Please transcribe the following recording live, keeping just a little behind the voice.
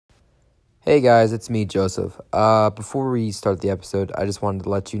Hey guys, it's me, Joseph. Before we start the episode, I just wanted to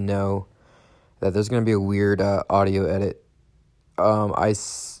let you know that there's going to be a weird audio edit.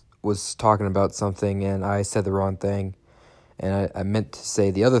 Was talking about something and I said the wrong thing, and I meant to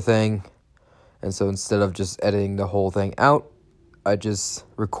say the other thing, and so instead of just editing the whole thing out, I just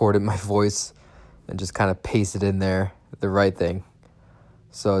recorded my voice and just kind of pasted in there the right thing.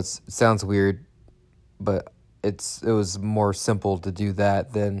 So it sounds weird, but it was more simple to do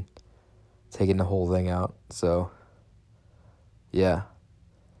that than taking the whole thing out. So, yeah.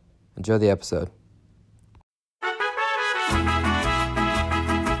 Enjoy the episode.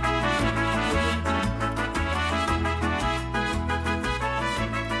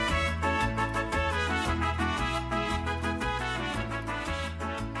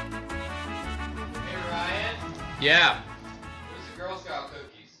 Hey Ryan, Yeah. where's the Girl Scout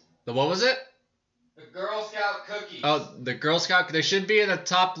cookies? What was it? The Girl Scout cookies. Oh, the Girl Scout. They should be in the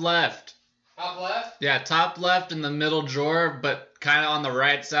top left. Top left? Yeah, top left in the middle drawer, but kind of on the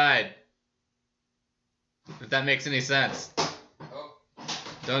right side. If that makes any sense.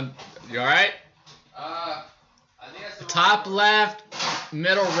 Oh. You alright? I think that's the Top wrong- left,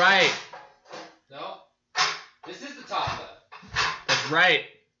 middle right. No. This is the top left. That's right.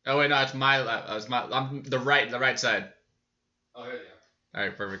 Oh wait, no, it's my left. I'm the right side. Oh, here they are.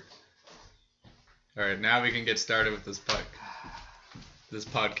 Alright, perfect. Alright, now we can get started with this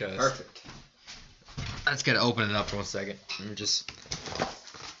podcast. Perfect. I just gotta open it up for 1 second. Let me just.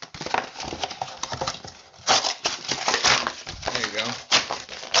 There you go.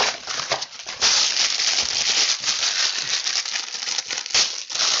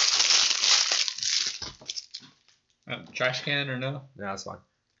 Trash can or no? No, that's fine.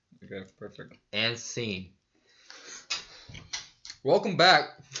 Okay, perfect. And scene. Welcome back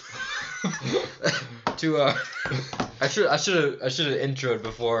to I should have introed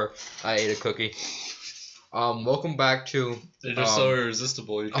before I ate a cookie. Welcome back to. They're just so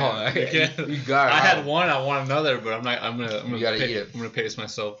irresistible. You can't. You can't. You got it. I had one. I want another, but I'm not. I'm gonna. You gotta eat it. I'm gonna pace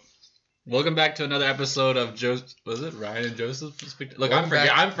myself. Welcome back to another episode of Was it Ryan and Joseph? Look,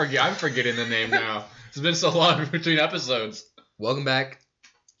 I'm forgetting the name now. It's been so long between episodes. Welcome back,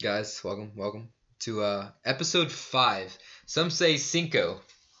 guys. Welcome to episode 5. Some say cinco.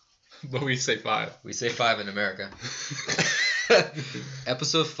 But we say 5. We say 5 in America.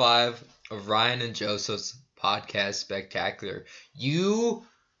 Episode 5 of Ryan and Joseph's podcast spectacular. You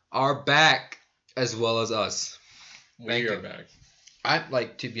are back as well as us. We are back. I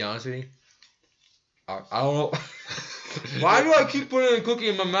like, to be honest with you, I don't know. Why do I keep putting a cookie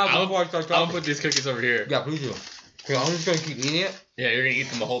in my mouth before I start talking? I'll put these cookies over here. Yeah, please do. Okay, I'm just gonna keep eating it. Yeah, you're gonna eat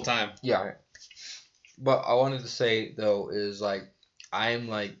them the whole time. Yeah. But I wanted to say though is like I'm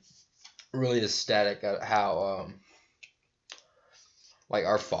like really ecstatic at how like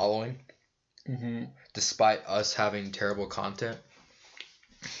our following, despite us having terrible content,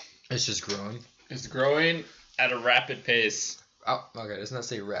 it's just growing. It's growing at a rapid pace. Oh, okay. Doesn't that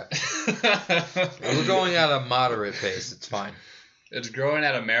say rap? We're going at a moderate pace. It's fine. It's growing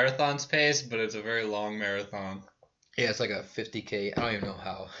at a marathon's pace, but it's a very long marathon. Yeah, it's like a 50K. I don't even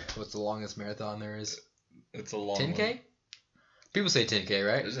know what's the longest marathon there is. It's a long 10K? one. People say 10K,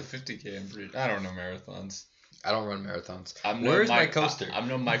 right? There's a 50K. I don't know marathons. I don't run marathons. Where's my coaster? I'm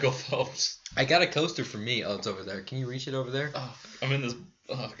no Michael Phelps. I got a coaster for me. Oh, it's over there. Can you reach it over there? Oh, I'm in this.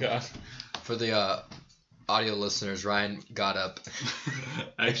 Oh god. For the audio listeners, Ryan got up.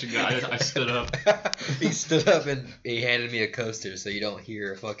 I stood up. He stood up and he handed me a coaster, so you don't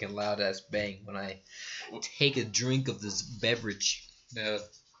hear a fucking loud ass bang when I take a drink of this beverage. Yeah.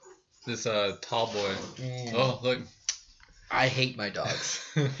 This tall boy. Mm. Oh look. I hate my dogs.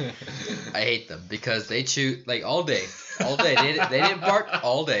 I hate them because they chew like all day. They didn't bark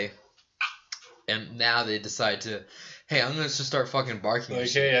all day, and now they decide to. Hey, I'm gonna just start fucking barking. Like,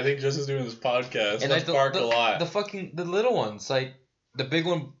 hey, I think Joseph's doing this podcast. And Let's bark a lot. The little ones, like the big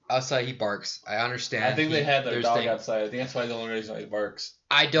one outside, he barks. I understand. I think they had their dog things. outside. I think that's why the only reason why he barks.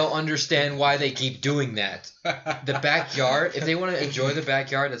 I don't understand why they keep doing that. The backyard, if they want to enjoy the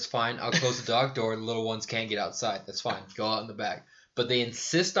backyard, that's fine. I'll close the dog door. The little ones can't get outside. That's fine. Go out in the back. But they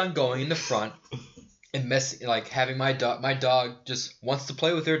insist on going in the front and having my dog. My dog just wants to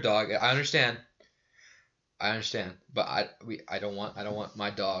play with their dog. I understand, but I don't want my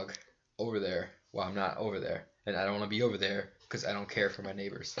dog over there while I'm not over there, and I don't want to be over there because I don't care for my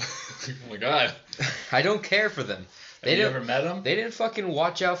neighbors. Oh my god. I don't care for them. Have you ever met him? They didn't fucking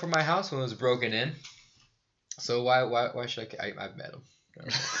watch out for my house when it was broken in. So why should I've met them.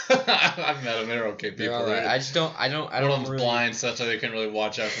 I've met them. They're okay people. They're all right. I just don't. I don't. One of them's really, blind, so that's why they couldn't really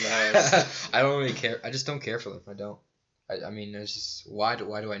watch out for the house. I don't really care. I just don't care for them. I don't. I mean, it's just why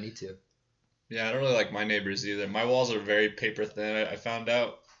do I need to? Yeah, I don't really like my neighbors either. My walls are very paper thin. I found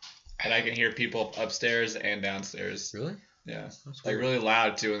out, and I can hear people upstairs and downstairs. Really? Yeah, That's like weird. really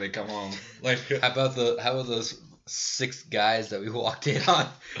loud too when they come home. Like How about those 6 guys that we walked in on?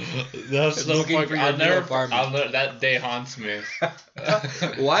 that's so Looking for fucking. your I'll new never. apartment. That day haunts me.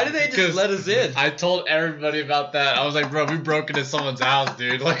 Why did they just 'Cause let us in? I told everybody about that. I was like, bro, we broke into someone's house,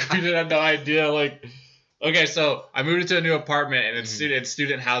 dude. Like we didn't have no idea. Like, okay, so I moved into a new apartment and it's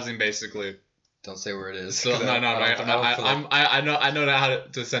student housing basically. Don't say where it is. So no, I know how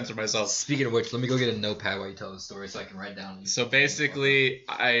to censor myself. Speaking of which, let me go get a notepad while you tell the story so I can write down. So basically,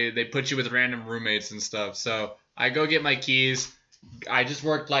 they put you with random roommates and stuff. So I go get my keys. I just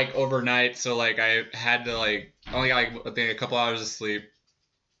worked like overnight, so like I had to like only got like I think a couple hours of sleep.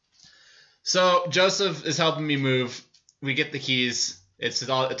 So Joseph is helping me move. We get the keys. It's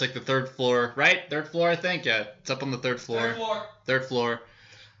like the 3rd floor, right? 3rd floor, I think. Yeah, it's up on the 3rd floor. 3rd floor.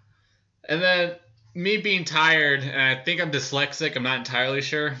 And then me being tired, and I think I'm dyslexic. I'm not entirely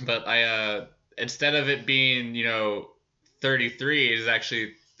sure, but I instead of it being 33, it's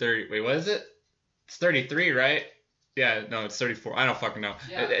actually 30. Wait, what is it? It's 33, right? Yeah, no, it's 34. I don't fucking know.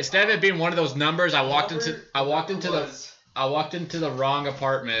 Yeah. Instead of it being one of those numbers, I walked into the wrong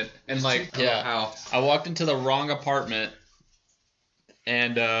apartment and like How? I walked into the wrong apartment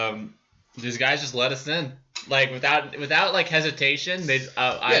and these guys just let us in. Like without like hesitation, they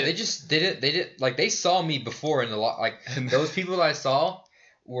didn't like they saw me before in the like those people that I saw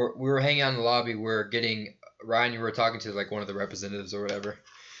we were hanging out in the lobby. We're getting Ryan. You were talking to like one of the representatives or whatever,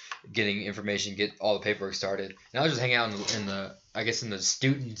 getting information, get all the paperwork started. And I was just hanging out in the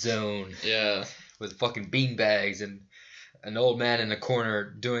student zone. Yeah. With fucking beanbags and an old man in the corner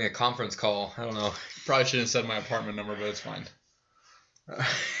doing a conference call. I don't know. Probably shouldn't have said my apartment number, but it's fine.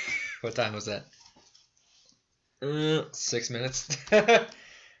 What time was that? 6 minutes.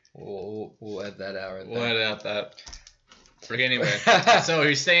 We'll edit that out right there. We'll edit out that. Anyway, so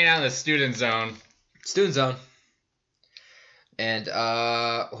he's staying out in the student zone. Student zone. And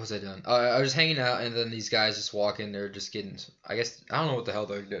what was I doing? I was hanging out, and then these guys just walk in. They're just getting, I guess, I don't know what the hell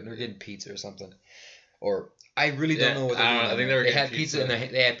they're doing. They're getting pizza or something, or I really don't know what they're doing. I think they had pizza.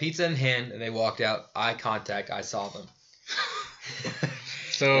 They had pizza in hand, and they walked out. Eye contact. I saw them.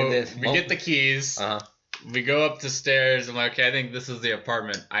 So we get the keys. We go up the stairs. I'm like, okay, I think this is the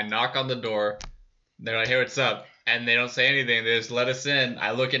apartment. I knock on the door. They're like, hey, what's up? And they don't say anything. They just let us in. I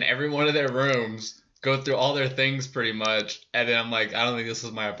look in every one of their rooms, go through all their things pretty much, and then I'm like, I don't think this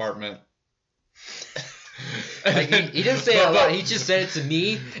is my apartment. Like he didn't say a lot. He just said it to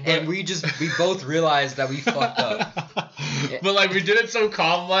me, and we both realized that we fucked up. But like we did it so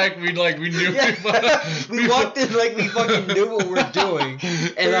calm, like we knew. Yeah. We walked in like we fucking knew what we were doing,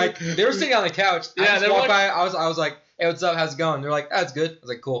 and like they were sitting on the couch. I just walked by. I was like, hey, what's up? How's it going? They're like, that's good. I was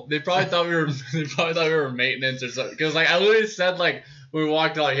like, cool. They probably thought we were maintenance or something. Because like I literally said like we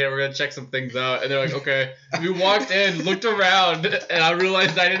walked in like, hey, we're gonna check some things out, and they're like, okay. We walked in, looked around, and I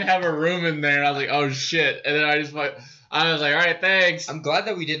realized I didn't have a room in there, and I was like, oh shit. And then I was like, all right, thanks. I'm glad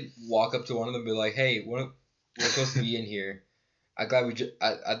that we didn't walk up to one of them and be like, hey, we're supposed to be in here. I'm glad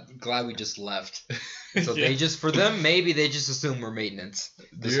we just left. So Yeah. for them, maybe they just assume we're maintenance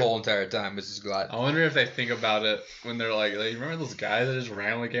this whole entire time, which is glad. I wonder if they think about it when they're like, you remember those guys that just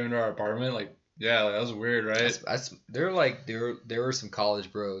randomly came into our apartment? Like, yeah, like, that was weird, right? There were some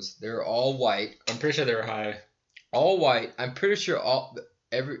college bros. They were all white. I'm pretty sure they were high. All white. I'm pretty sure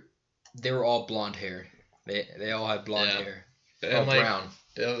they were all blonde hair. They all had blonde hair. And or brown.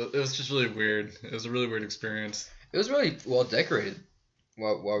 It was just really weird. It was a really weird experience. It was really well decorated.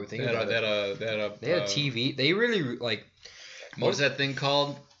 While we're thinking about it, they had a TV. They really like. What was that thing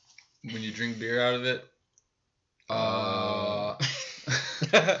called when you drink beer out of it?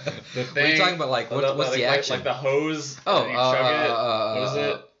 The thing. What are you talking about? Like what's the action? Like the hose. Oh, what is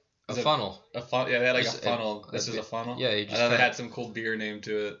it? A funnel. A funnel. Yeah, they had like a funnel. This is a funnel. Yeah, you just. And then they had some cool beer name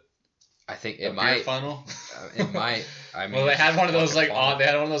to it. I think it might. Beer funnel. It might. I mean, well, they had one of those like on. They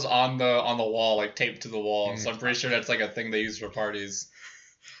had one of those on the wall, like taped to the wall. So I'm pretty sure that's like a thing they use for parties.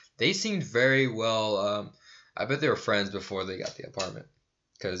 They seemed very well. I bet they were friends before they got the apartment,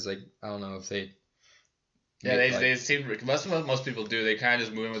 because like I don't know if they. Yeah, they seemed. Most people do. They kind of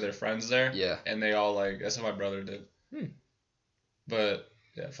just move in with their friends there. Yeah. And they all like. That's what my brother did. But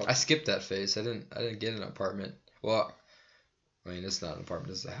yeah. I skipped that phase. I didn't get an apartment. Well, I mean, it's not an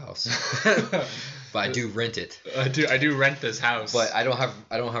apartment. It's a house. But I do rent it. I do rent this house. But I don't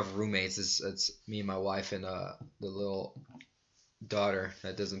have roommates. It's me and my wife and the little daughter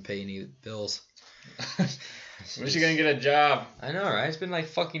that doesn't pay any bills. When's she gonna get a job? I know, right? It's been like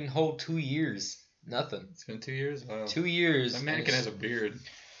fucking whole 2 years. Nothing. It's been 2 years. Wow. 2 years. That mannequin has a beard.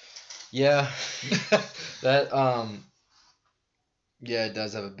 Yeah. That yeah, it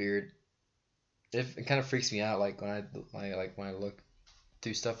does have a beard. It kind of freaks me out like when I look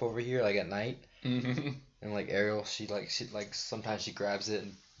through stuff over here like at night Mhm. and like Ariel she sometimes she grabs it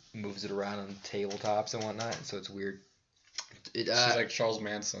and moves it around on tabletops and whatnot, so it's weird. It She's like Charles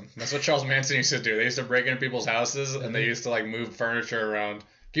Manson. That's what Charles Manson used to do. They used to break into people's houses and they Mhm. used to like move furniture around.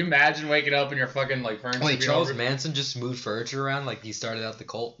 Can you imagine waking up and your fucking like furniture? Wait, being Charles over- Manson just moved furniture around like he started out the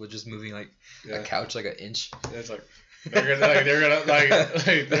cult with just moving like Yeah. a couch like an inch. Yeah, it's like they're not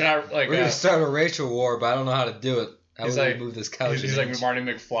like We're gonna start a racial war, but I don't know how to do it. How He's would we like- move this couch? he's an like inch? Marty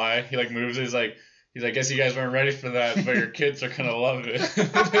McFly. He like moves. He's like guess you guys weren't ready for that, but your kids are gonna love it.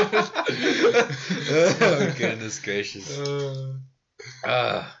 Oh goodness gracious. You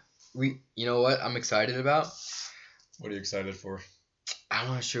know what I'm excited about? What are you excited for? I'm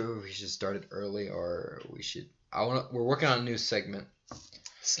not sure if we should start it early or we should. We're working on a new segment.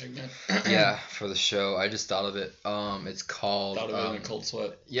 Segment. Yeah, for the show. I just thought of it. It's called. Thought of it in a cold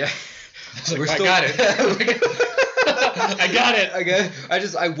sweat. Yeah. I was like, I got it. I got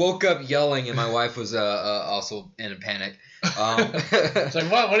it. I woke up yelling and my wife was also in a panic. It's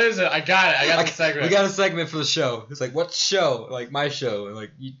like what? What is it? I got it. I got the segment. We got a segment for the show. It's like what show? Like my show. And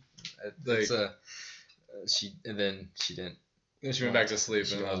like you. It's she and then she didn't. Then she went back to sleep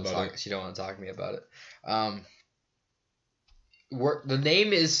She and don't that was want to about talk. it. She don't want to talk to me about it. The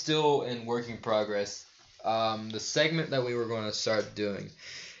name is still in working progress. The segment that we were going to start doing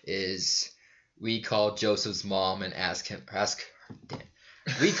is we call Joseph's mom and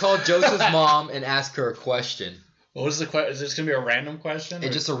we call Joseph's mom and ask her a question. What was the question? Is this gonna be a random question?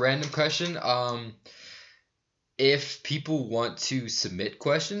 It's just a random question. If people want to submit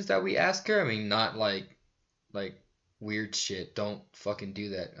questions that we ask her, I mean, not like weird shit. Don't fucking do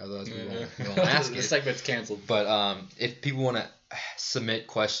that. Otherwise, we won't ask The it. segment's canceled. But if people want to submit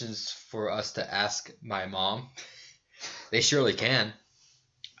questions for us to ask my mom, they surely can.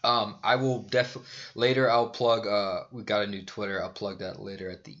 I will later. I'll plug. We got a new Twitter. I'll plug that later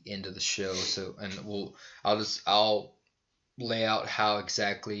at the end of the show. So I'll lay out how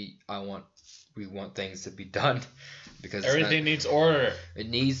exactly we want things to be done because Everything needs order. it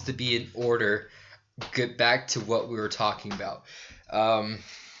needs to be in order. Get back to what we were talking about. What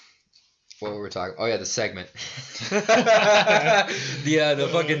were we talking? Oh yeah, the segment.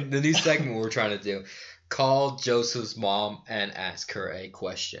 The new segment we're trying to do. Call Joseph's mom and ask her a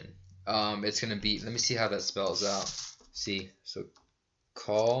question. It's gonna be. Let me see how that spells out. See, so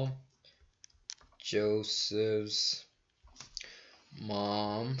call Joseph's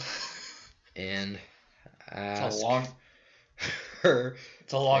mom and ask her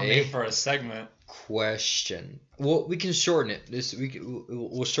It's a long Hey. name for a segment. question. Well, we can shorten it.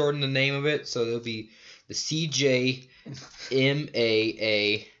 We'll shorten the name of it, so it'll be the That's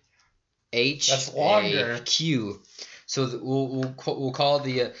longer. CJMAHAQ. So we'll call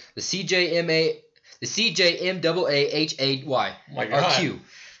the CJMAAHAY Oh my or god. Q.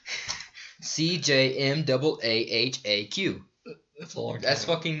 CJMAAHAQ. That's a long time. That's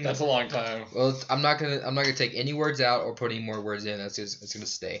fucking. That's a long time. Well, I'm not gonna take any words out or put any more words in. It's gonna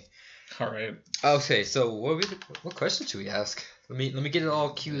stay. All right. Okay, so what question should we ask? Let me get it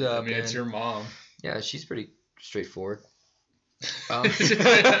all queued up. I mean, it's and- your mom. Yeah, she's pretty straightforward. Um,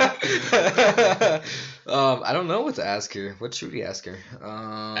 I don't know what to ask her. What should we ask her?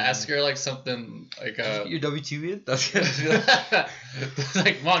 Ask her like something like your W2 in? That's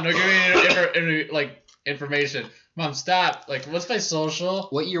like, Mom, don't give me any information. Mom, stop. Like, what's my social?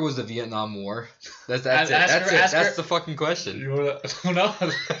 What year was the Vietnam War? That's Ask it. That's her- it. ask That's her- the fucking question. You wanna, no.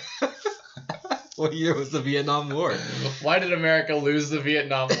 What year was the Vietnam War? Why did America lose the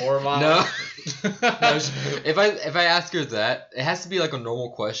Vietnam War, Mom? No. No, if I ask her that, it has to be like a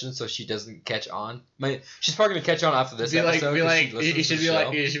normal question so she doesn't catch on. She's probably gonna catch on after this episode. 'cause she listens you to should the be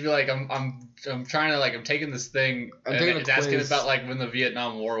show. like, I'm trying to like, I'm taking this thing. I'm and taking a it's asking quiz. about like when the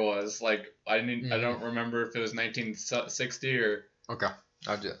Vietnam War was. Like, I Mhm. don't remember if it was 1960 or. Okay,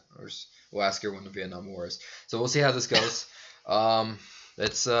 we'll ask her when the Vietnam War is. So we'll see how this goes.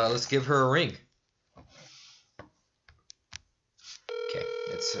 Let's give her a ring. Okay,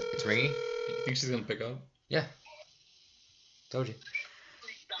 it's ringing. You think she's gonna pick up? Yeah, told you.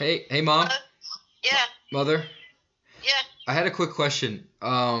 Hey, mom, Yeah, mother. yeah, I had a quick question.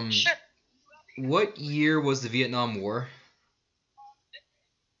 sure. What year was the Vietnam War?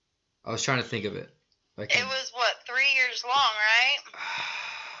 I was trying to think of it. Like, It was, 3 years long, right?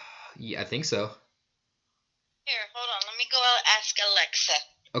 yeah, I think so. Here, hold on. Let me go out and ask Alexa.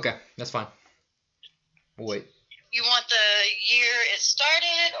 Okay, that's fine. We'll wait. You want the year it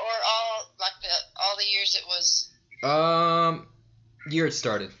started or all the years it was? Year it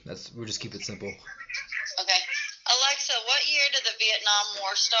started. We'll just keep it simple. Okay. Alexa, what year did the Vietnam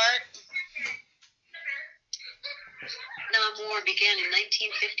War start? Vietnam War began in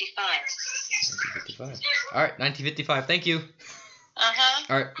 1955. 1955. All right, 1955. Thank you. Uh-huh.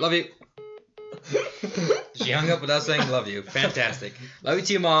 All right, love you. She hung up without saying love you. Fantastic. Love you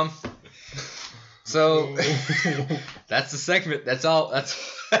too, Mom. So that's the segment. That's all.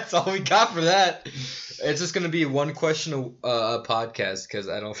 That's all we got for that. It's just gonna be one question a podcast because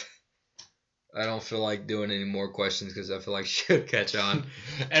I don't feel like doing any more questions because I feel like she'll catch on.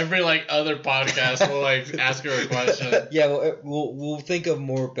 Every like other podcast will like ask her a question. Yeah, we'll think of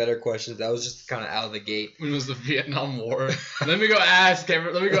more better questions. That was just kind of out of the gate. When was the Vietnam War? Let me go ask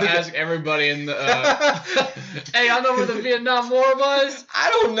everybody in the. Hey, I know where the Vietnam War was. I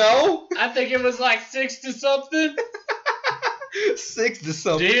don't know. I think it was like 60 something. 60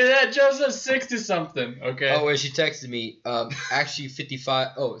 something. Did you hear that, Joseph? 60 something. Okay. Oh, and she texted me. Actually 55.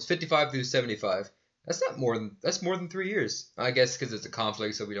 Oh, it's 55 through 75. That's more than 3 years. I guess because it's a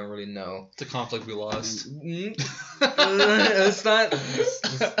conflict, so we don't really know. It's a conflict we lost. Let's not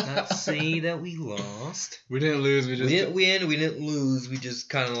say that we lost. We didn't lose. We didn't win. We didn't lose. We just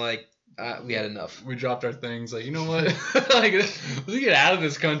kind of like we had enough. We dropped our things. Like, you know what? Like, let's get out of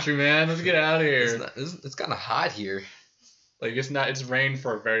this country, man. Let's get out of here. It's kind of hot here. Like, it's rained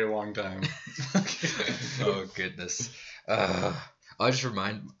for a very long time. Oh goodness. I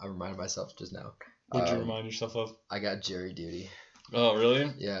reminded myself just now. What'd you remind yourself of? I got jury duty. Oh,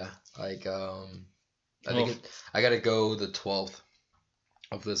 really? Yeah. Like I think I gotta go the 12th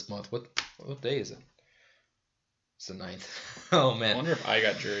of this month. What day is it? It's the 9th. Oh man. I wonder if I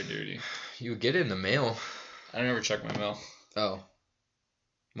got jury duty. You would get it in the mail. I never check my mail. Oh.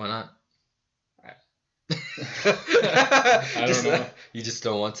 Why not? I don't know. You just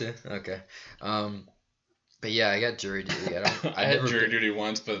don't want to? Okay. But yeah, I got jury duty. I had jury duty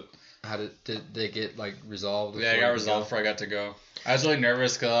once, but how did they get like resolved? Yeah, I got resolved before I got to go. I was really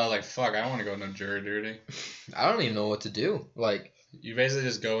nervous because I was like, "Fuck, I don't want to go no jury duty." I don't even know what to do. Like, you basically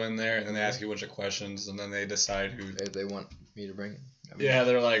just go in there and then they ask you a bunch of questions and then they decide who. If they want me to bring it. Yeah,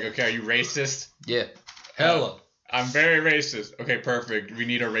 they're like, "Okay, are you racist?" Yeah. Hella. I'm very racist. Okay, perfect. We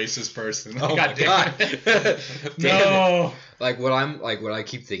need a racist person. Oh God my God. No. Like what I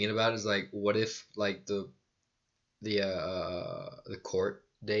keep thinking about is like, what if like the court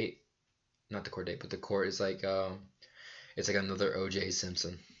date, not the court date, but the court is like it's like another O.J.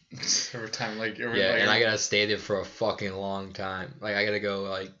 Simpson. Every time, and I gotta stay there for a fucking long time. Like I gotta go,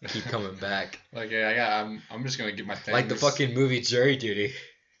 like keep coming back. Like yeah, I'm just gonna get my things. Like the fucking movie Jury Duty.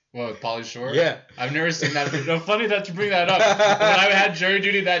 What, Pauly Shore? Yeah. I've never seen that. No, funny that you bring that up. When I had jury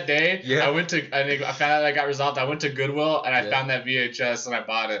duty that day, yeah. I found out I got resolved. I went to Goodwill and I found that VHS and I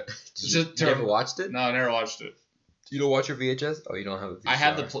bought it. You ever watched it? No, I never watched it. You don't watch your VHS? Oh, you don't have a VCR. I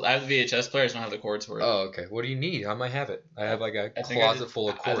have the VHS player. I just don't have the cords for it. Oh, okay. What do you need? I might have it. I have like a closet full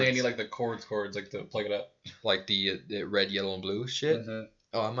of cords. I think I need like the cords, like to plug it up. Like the red, yellow, and blue shit? Mm-hmm.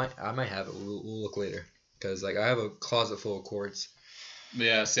 Oh, I might have it. We'll look later. Because like I have a closet full of cords.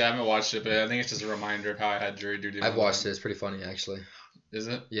 Yeah, see, I haven't watched it, but I think it's just a reminder of how I had jury duty. I've watched it. It's pretty funny, actually. Is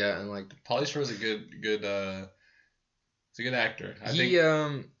it? Yeah, and like Pauly Shore is a good. He's a good actor.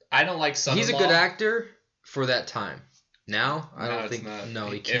 I don't like Son-in-Law. He's a good actor for that time. Now I don't think. No,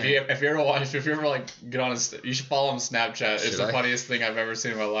 he can't. If you ever like get on his, you should follow him on Snapchat. It's the funniest thing I've ever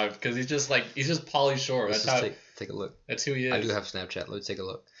seen in my life because he's just Pauly Shore. Let's take a look. That's who he is. I do have Snapchat. Let's take a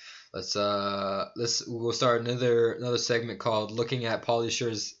look. We'll start another segment called looking at Pauly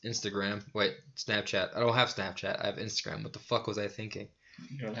Shore's Instagram. Wait, Snapchat. I don't have Snapchat. I have Instagram. What the fuck was I thinking?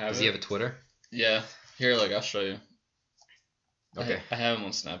 You don't have Does he have a Twitter? Yeah. Here, look, I'll show you. Okay. I have him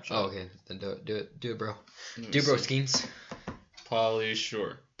on Snapchat. Oh, okay. Then do it, bro. Bro schemes. Pauly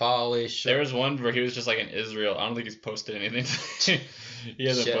Shore. Pauly Shore. There was one where he was just like in Israel. I don't think he's posted anything. He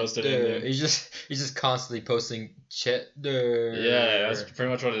hasn't posted anything. He's just constantly posting cheddar. Yeah, that's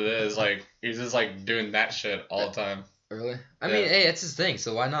pretty much what it is. Like he's just like doing that shit all the time. Really? I mean, hey, that's his thing.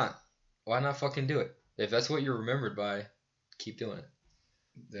 So why not? Why not fucking do it? If that's what you're remembered by, keep doing it.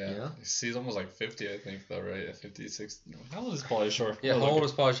 Yeah. You know? He's almost like 50, I think, though, right? 56. How old is Pauly Shore? Yeah, how old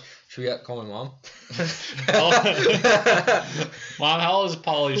is Pauly Shore? Should we call my mom? Mom, how old is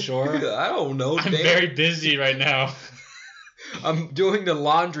Pauly Shore? I don't know. I'm very busy right now. I'm doing the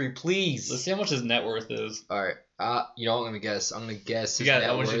laundry, please. Let's see how much his net worth is. All right. You know what I'm gonna guess? I'm gonna guess his net worth.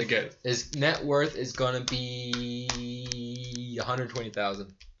 I want you to get. His net worth is gonna be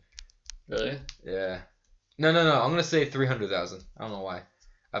 120,000. Really? Yeah. No. I'm gonna say 300,000. I don't know why.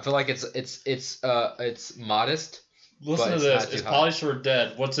 I feel like it's modest. Listen But to it's this. not too Is hot. Pauly Shore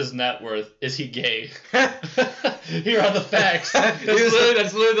dead? What's his net worth? Is he gay? Here are the facts. That's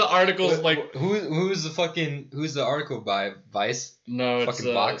literally the article's like. Who's the article by Vice? No, it's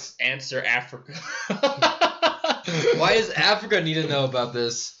Fucking Vox? Answer Africa. Why does Africa need to know about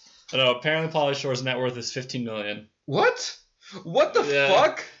this? I don't know. Apparently, Pauly Shore's net worth is $15 million. What? What the Yeah.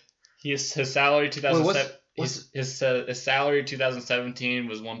 fuck? His salary 2007. what's- His salary 2017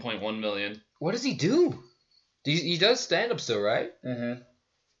 was 1.1 million. What does he do? He does stand up still, right? Mm-hmm.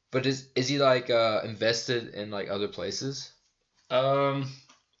 But is he like invested in like other places? I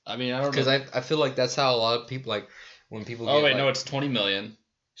mean, I don't Because know. I feel like that's how a lot of people like when people. Oh get, wait, like, no, it's 20 million.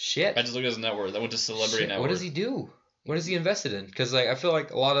 shit. I just looked at his net worth. I went to celebrity Shit, net what worth. does he do? What is he invested in? Because like I feel like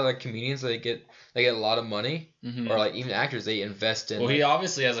a lot of like comedians they get a lot of money, Mhm. or like even actors they invest in. Well, like, he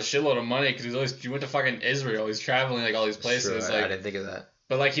obviously has a shitload of money because he went to fucking Israel. He's traveling like all these places. Sure, I Like, didn't think of that.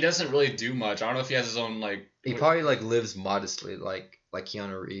 but like he doesn't really do much. I don't know if he has his own like. He probably like lives modestly, like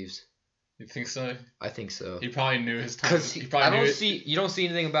Keanu Reeves. You think so? I think so. He probably knew his time. Because He probably I knew don't it. see you don't see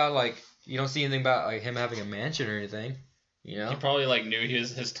anything about like him having a mansion or anything. You know. He probably like knew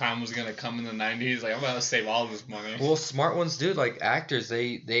his time was gonna come in the 90s. Like I'm gonna save all this money. Well, smart ones do. Like actors,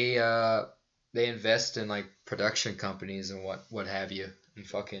 they invest in like production companies and what have you and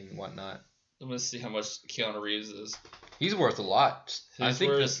fucking whatnot. I'm gonna see how much Keanu Reeves is. He's worth a lot. I His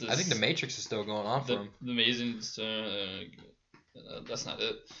think worth I think is- the Matrix is still going on for him. The Amazing. That's not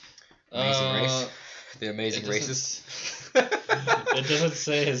it. Amazing Race. The Amazing it Races. It doesn't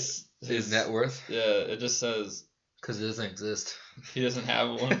say His net worth Yeah, it just says because it doesn't exist. he doesn't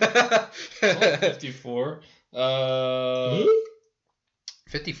have one. 54.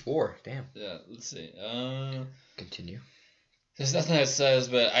 54. Damn. Yeah. Let's see. Continue. There's nothing that says,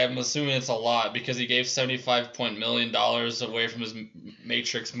 but I'm assuming it's a lot because he gave $75 million away from his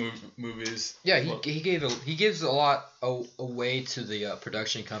Matrix movies. Yeah, Well, he gives a lot away to the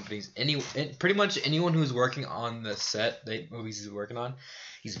production companies. Pretty much anyone who's working on the set, movies he's working on,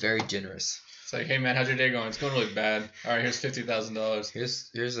 he's very generous. It's like, hey man, how's your day going? It's going really bad. All right, here's $50,000. Here's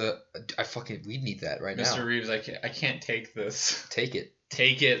we need that right Mr. now. Reeves, I can't take this. Take it.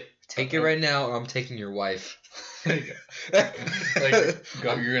 Take it. Take it right now, or I'm taking your wife. You're gonna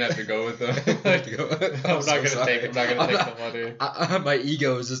have to go with them. I'm not gonna take the money. My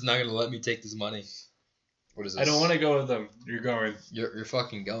ego is just not gonna let me take this money. What is this? I don't want to go with them. You're going. You're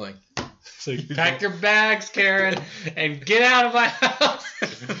fucking going. So pack your bags, Karen, and get out of my house.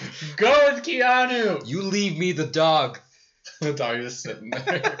 Go with Keanu. You leave me the dog. The dog is just sitting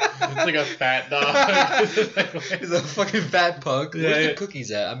there. It's like a fat dog. He's a fucking fat pug. Yeah, Where's yeah. the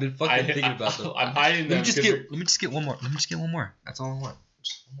cookies at? I've been fucking thinking about them. I'm hiding them. Let me just get one more. Let me just get one more. That's all I want.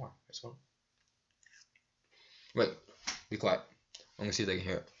 Just one more. Just one. Wait. Be quiet. I'm gonna see if they can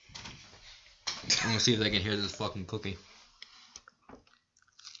hear it. I'm gonna see if they can hear this fucking cookie.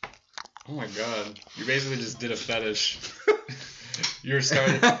 Oh my god. You basically just did a fetish. You're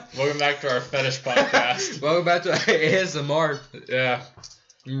starting. Welcome back to our fetish podcast. Welcome back to ASMR. Yeah.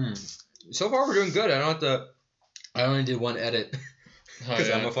 So far we're doing good. I only did one edit Oh, because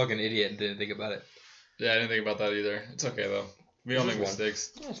yeah. I'm a fucking idiot and didn't think about it. Yeah, I didn't think about that either. It's okay though. We all This make is one.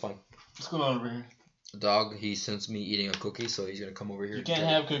 mistakes. That's fine. What's going on over here? The dog, he sensed me eating a cookie, so he's gonna come over here. You and can't get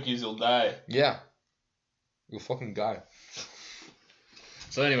it. have cookies, you'll die. Yeah. You fucking guy.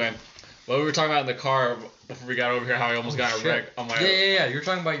 So anyway, what we were talking about in the car before we got over here, how I almost got a shit. wreck on my Yeah. You're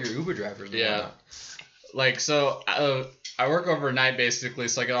talking about your Uber drivers. And Yeah. whatnot. like so I work overnight basically,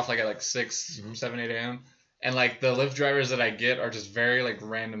 so I get off like at like 6, Mhm. 7, 8 a.m. And like the Lyft drivers that I get are just very like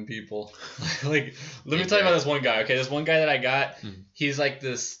random people. Like let me tell you about this one guy. Okay, this one guy that I got, Mhm. he's like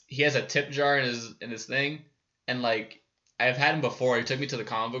this. He has a tip jar in his thing, and like I've had him before. He took me to the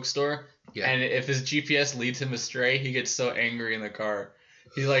comic book store, Yeah. and if his GPS leads him astray, he gets so angry in the car.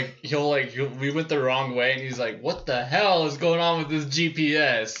 He's like, we went the wrong way, and he's like, what the hell is going on with this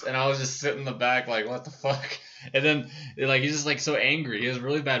GPS? And I was just sitting in the back like, what the fuck? And then like he's just like so angry. He has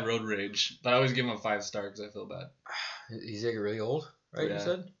really bad road rage, but I always give him a 5-star because I feel bad. He's like really old, right? Yeah. You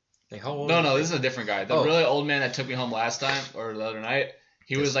said. Like how old? No, is no, he? this is a different guy. The Oh. really old man that took me home last time or the other night,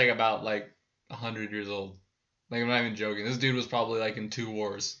 he was Yes. like about like 100 years old. Like I'm not even joking. This dude was probably like in 2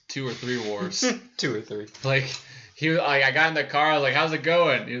 or 3 wars. 2 or 3. Like I got in the car. I was like, "How's it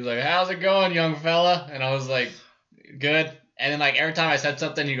going?" He was like, "How's it going, young fella?" And I was like, "Good." And then like every time I said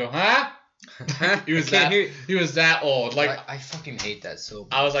something, he'd go, "Huh?" He was that old. Like I fucking hate that so much.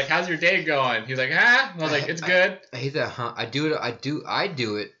 I was like, "How's your day going?" He was like, "Huh?" And I was like, "It's good." I hate that. I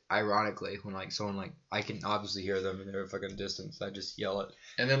do it ironically when like someone like I can obviously hear them in their fucking distance. I just yell it.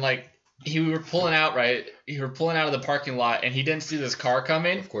 And then like we were pulling out, right? We were pulling out of the parking lot, and he didn't see this car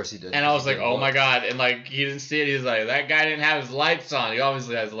coming. Of course he did. And I was like, He oh didn't my look. God. And like, he didn't see it. He's like, that guy didn't have his lights on. He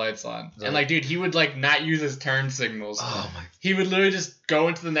obviously has lights on. Right. And like, dude, he would like not use his turn signals. Oh my. He would literally just go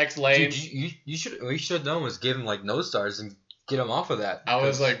into the next lane. Dude, you should what you should have done was give him like nose stars and get him off of that. I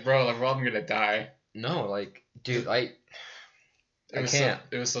was because- like, bro, like, well, I'm gonna die. no, like, dude, I It was can't.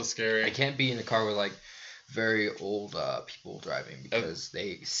 it was so scary. I can't be in a car with like very old people driving because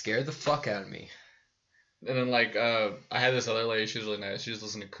they scare the fuck out of me. And then like, I had this other lady. She was really nice. She was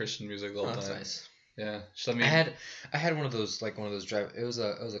listening to Christian music all Oh, the that's time. nice. Yeah. She let me. I had one of those drive. It was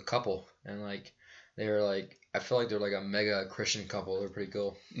a couple, and like they were like, I feel like they're like a mega Christian couple. They're pretty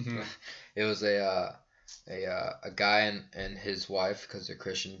cool. Mhm. It was a guy and his wife because they're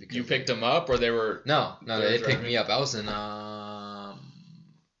Christian. Because You picked them up, or they were? No, They were they picked driving? me up. I was in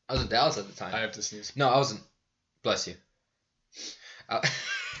Dallas at the time. I have to sneeze. No, I wasn't. Bless you.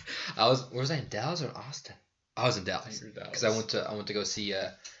 I was. Where was I in Dallas or Austin? I was in Dallas because I went to go see.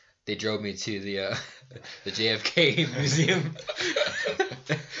 They drove me to the the JFK museum.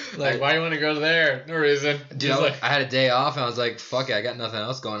 Like, why do you want to go there? No reason. Dude, Just like, I had a day off and I was like, fuck it, I got nothing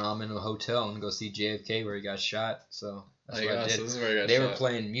else going on. I'm in a hotel and go see JFK where he got shot. So that's like, what I oh, did. so this is where I got They shot. were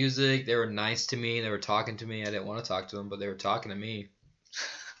playing music. They were nice to me. They were talking to me. I didn't want to talk to them, but they were talking to me.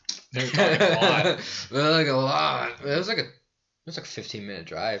 They were talking a lot. Like a lot. It was like a 15-minute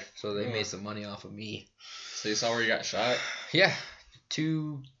drive, so they Yeah. made some money off of me. So you saw where you got shot? Yeah,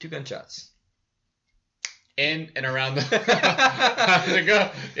 two gunshots. In and around the. How'd it go?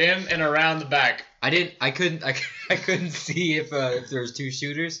 In and around the back. I couldn't see if there was two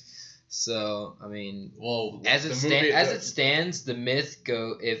shooters. So I mean, Well, as the it movie- it stands, the myth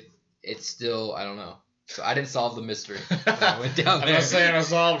go if it's still I don't know. So I didn't solve the mystery. When I went down I'm there. not saying I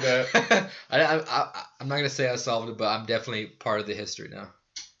solved it. I'm not gonna say I solved it, but I'm definitely part of the history now.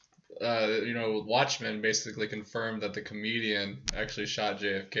 Watchmen basically confirmed that the comedian actually shot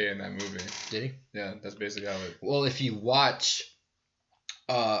JFK in that movie. Did he? Yeah, that's basically how it. Well, if you watch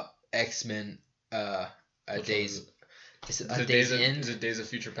X-Men Which Days one is it Is it Days of, In? Is it Days of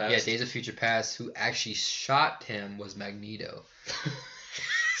Future Past? Yeah, Days of Future Past, who actually shot him was Magneto.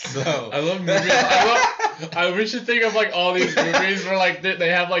 So I love movies. We should think of like all these movies where like they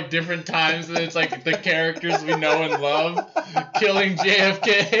have like different times and it's like the characters we know and love killing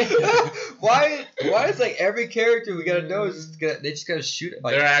JFK. why is like every character we gotta know is they just gotta shoot it?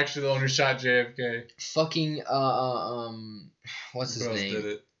 Like They're actually the one who shot JFK. fucking what's his Who else name? did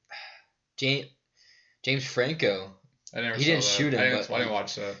it? James Franco. I never. He saw didn't that. shoot him, I didn't, but- I didn't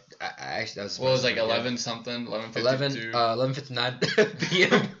watch that. I actually that was What was it, like yeah. 11 something? 11:52. 11:59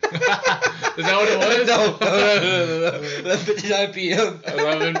 p.m. Is that what it was? No. 11:59 p.m.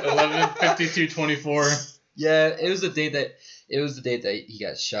 11:52:24. Yeah, it was the date that he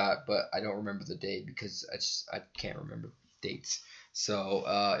got shot, but I don't remember the date because I can't remember dates. So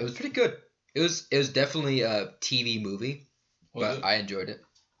it was pretty good. It was definitely a TV movie, Was but it? I enjoyed it.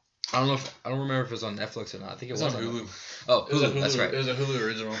 I don't remember if it was on Netflix or not. I think It it was was on Hulu. Oh, It was a Hulu, Hulu. that's right. It was a Hulu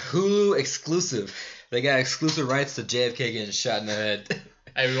original. Hulu exclusive. They got exclusive rights to JFK getting shot in the head.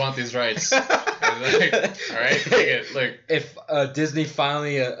 Hey, we want these rights. Like, all right, take it. Look, If Disney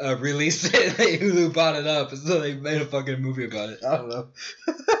finally released it, Hulu bought it up, so they made a fucking movie about it. I don't know.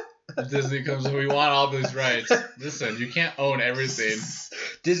 Disney comes and we want all these rights. Listen, you can't own everything.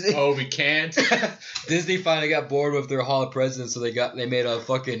 Disney. Oh, we can't. Disney finally got bored with their Hall of Presidents, so they made a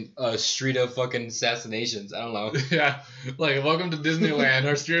fucking street of fucking assassinations. I don't know. Yeah, like welcome to Disneyland,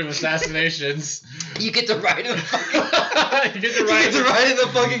 our street of assassinations. You get to ride in the fucking. You get to ride in the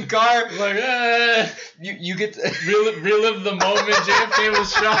fucking car. Like, You get to relive the moment JFK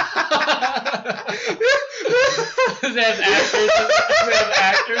was shot. They have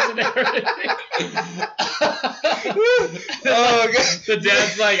actors and everything. Oh god. The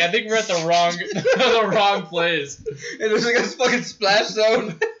dad's like, I think we're at the wrong place. And there's like a fucking splash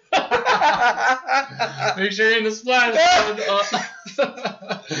zone. Make sure you're in the splash zone.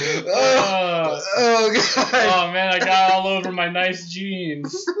 Oh god. Oh man, I got all over my nice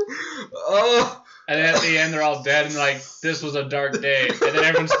jeans. Oh. And then at the end, they're all dead and like, this was a dark day. And then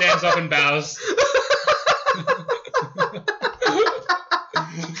everyone stands up and bows.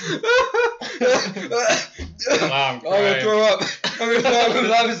 Wow, I'm I'm gonna crying. throw up. I'm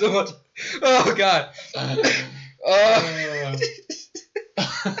laughing so much. Oh god. Oh.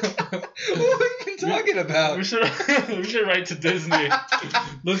 We can talk talking about? We should write to Disney.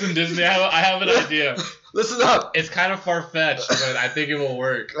 Listen, Disney, I have an idea. Listen up. It's kind of far fetched, but I think it will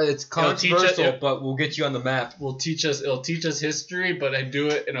work. It's It'll teach controversial, us- but we'll get you on the map. It'll teach us history, but I do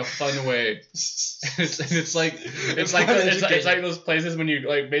it in a fun way. it's like those places when you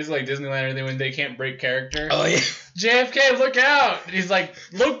like basically like Disneyland or anything when they can't break character. Oh yeah. JFK, look out! And he's like,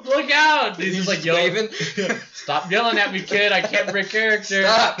 look out! And he's just like yelling. waving. Stop yelling at me, kid! I can't break character.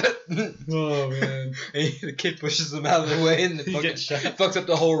 Stop. Oh man. And the kid pushes him out of the way and He gets shot. fucks up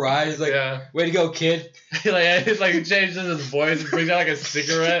the whole ride. He's like, Yeah. way to go, kid. It's like he changes his voice and brings out like a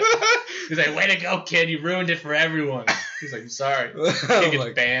cigarette. He's like, way to go, kid! You ruined it for everyone. He's like, I'm sorry. He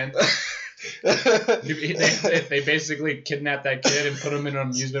gets banned. They basically kidnapped that kid and put him in an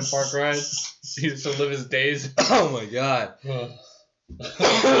amusement park ride. He used to live his days. Oh my god.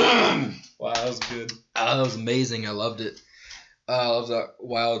 Wow, that was good. Oh, that was amazing. I loved it. I love that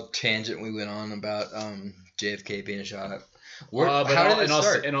wild tangent we went on about JFK being shot at. How did it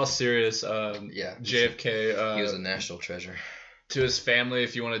start? In all serious, Yeah, JFK. he was a national treasure. To his family,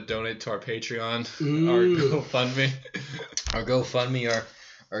 if you want to donate to our Patreon Ooh. or GoFundMe. Or GoFundMe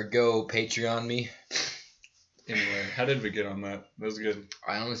or Go Patreon me. Anyway, how did we get on that? That was good.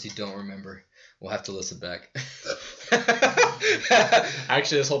 I honestly don't remember. We'll have to listen back.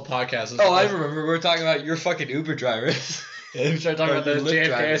 Actually, this whole podcast is. Oh, I remember. We were talking about your fucking Uber drivers. We started talking about the Lyft JFK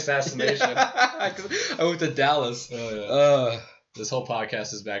drivers. assassination. I went to Dallas. Oh, yeah. This whole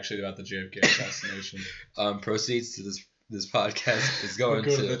podcast is actually about the JFK assassination. Proceeds to this podcast is going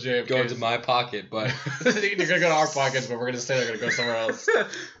Go to the to JFK. go into my pocket, but They're gonna go to our pockets, but we're gonna say they're gonna go somewhere else.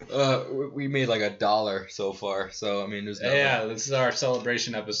 we made like $1 so far. So I mean, there's nothing. Yeah, this is our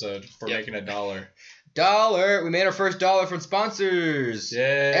celebration episode for making $1. $1. We made our first $1 from sponsors. Yeah.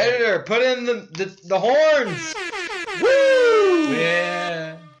 Editor, put in the horns. Woo!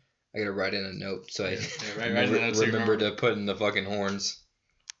 Yeah. I gotta write in a note so I Write in the notes so you remember to put in the fucking horns.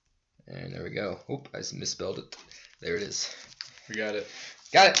 And there we go. Oop, I misspelled it. There it is. We got it.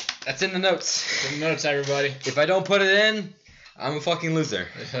 Got it. That's in the notes. Good notes, everybody. If I don't put it in, I'm a fucking loser.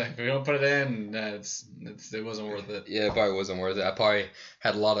 If we don't put it in, it wasn't worth it. Yeah, it probably wasn't worth it. I probably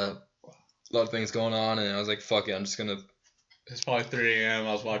had a lot of things going on, and I was like, fuck it, I'm just gonna. It's probably 3 a.m.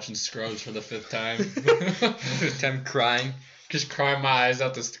 I was watching Scrubs for the 5th time. I'm crying. Just crying my eyes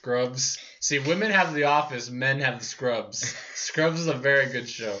out to Scrubs. See, women have The Office, men have the Scrubs. Scrubs is a very good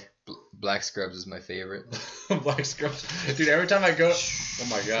show. Black Scrubs is my favorite. Black Scrubs. Dude, every time I go... Oh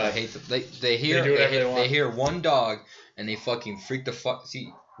my god. I hate them. They hear do whatever they want. they hear one dog, and they fucking freak the fuck.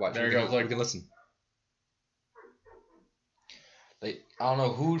 See, watch. There we you can, go, look. we can listen. I don't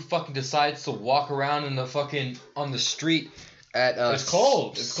know who fucking decides to walk around in the fucking on the street at It's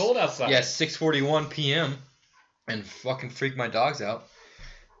cold. It's cold outside. Yeah, 6:41 p.m. and fucking freak my dogs out.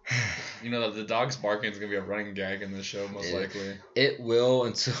 You know, the dog's barking is going to be a running gag in this show, most likely. It will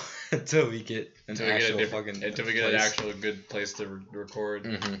until we get Until we get an actual good place to record.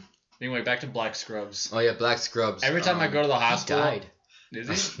 Mm-hmm. Anyway, back to Black Scrubs. Oh yeah, Black Scrubs. Every time I go to the hospital... He died. Did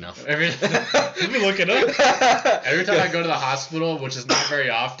he? No. Let me look it up. Every time I go to the hospital, which is not very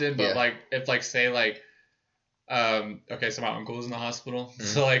often, but Yeah. like if like say like okay, so my uncle was in the hospital. Mm-hmm.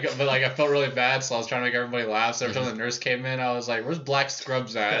 So I felt really bad, so I was trying to make everybody laugh. So every time the nurse came in, I was like, "Where's Black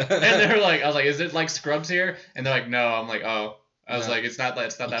Scrubs at?" And they were like, I was like, "Is it like Scrubs here?" And they're like, "No." I'm like, "Oh." I was No. like, "It's not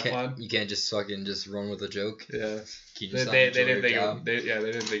that fun." You can't just fucking just run with a joke. Yeah. You They just not didn't enjoy think your job. they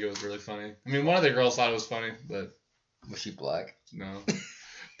didn't think it was really funny. I mean, one of the girls thought it was funny, but Was she black? no.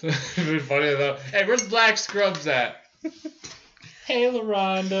 It was funny though. Hey, where's Black Scrubs at? Hey,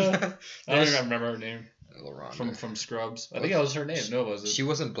 LaRonda. I don't even remember her name LaRonda. from Scrubs. I think that was her name. No, was it? She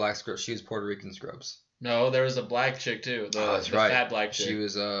wasn't Black Scrubs. She was Puerto Rican Scrubs. No, there was a black chick too. The, Oh, that's the right. fat black chick. She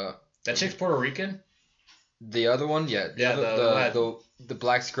was That chick's Puerto Rican. the other one. Yeah. Yeah, The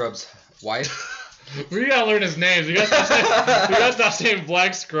Black Scrubs white. We gotta learn his names. We gotta stop saying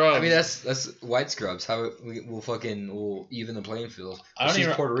Black Scrubs. I mean that's white Scrubs. How we'll even the playing field. I don't She's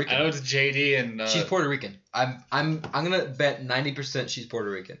even, Puerto Rican. I know it's JD and. She's Puerto Rican. I'm gonna bet 90% she's Puerto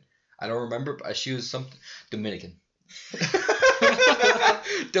Rican. I don't remember, but she was something Dominican.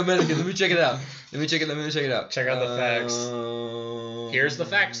 Dominican. Let me check it out. Let me check it out. Check out the facts. Here's the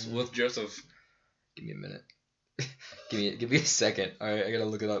facts with Joseph. Give me a minute. Give me a second. All right, I gotta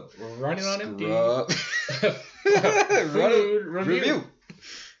look it up. We're running on empty. Food review.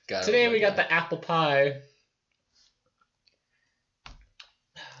 Got it. Today we got the apple pie.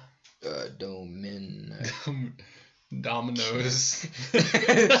 Domino's.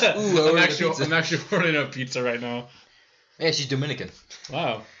 Ooh, I'm actually ordering a pizza right now. Yeah, she's Dominican.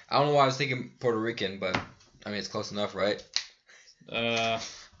 Wow. I don't know why I was thinking Puerto Rican, but I mean it's close enough, right? I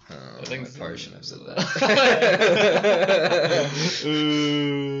I think I probably shouldn't have said that.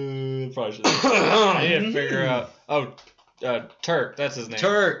 Probably should. I need to figure out. Oh, Turk. That's his name.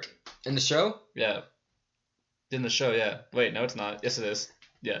 Turk in the show. Yeah. In the show, yeah. Wait, no, it's not. Yes, it is.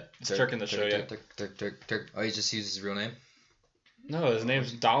 Yeah, it's Turk in the show, yeah. Turk. Oh, he just used his real name. No, his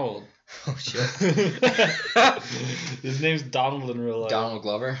name's Donald. Oh shit. His name's Donald in real life. Donald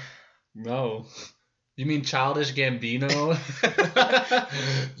Glover. No. You mean Childish Gambino?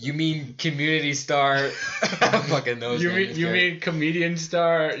 You mean community star? Fucking knows. You mean comedian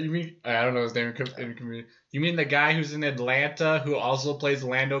star? You mean I don't know his name in comedian. You mean the guy who's in Atlanta who also plays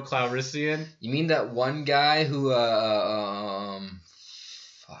Lando Calrissian? You mean that one guy who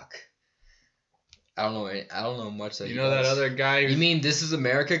fuck. I don't know much that You he know that does. other guy? You mean This Is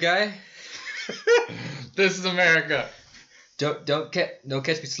America guy? This is America. Don't catch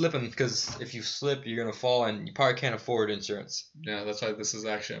me slipping, because if you slip, you're gonna fall, and you probably can't afford insurance. Yeah, that's why this is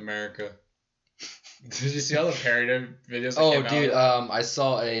actually America. Did you see all the parody videos? That Oh, came dude, out? I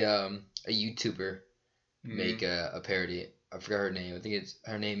saw a YouTuber Mhm. make a parody. I forgot her name. I think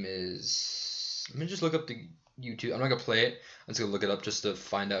her name is. Let me just look up the YouTube. I'm not gonna play it. I'm just gonna look it up just to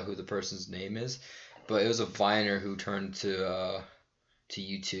find out who the person's name is. But it was a Viner who turned to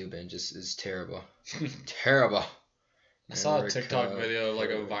YouTube and just is terrible. Terrible. I saw a America, TikTok video of like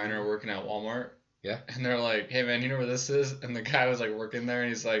a Viner working at Walmart. Yeah. And they're like, "Hey man, you know where this is?" And the guy was like working there, and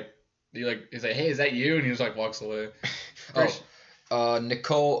he's like, "Hey, is that you?" And he just like walks away.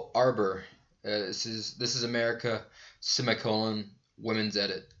 Nicole Arbor. This is America, semicolon, women's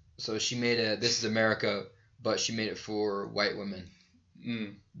edit. So she made This Is America, but she made it for white women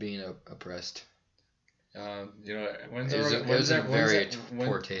being oppressed. You know, It was a very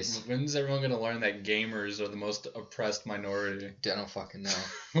poor taste. When's everyone gonna learn that gamers are the most oppressed minority? I don't fucking know.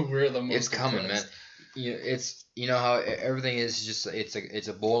 We're the most. It's coming, man. You know how everything is just it's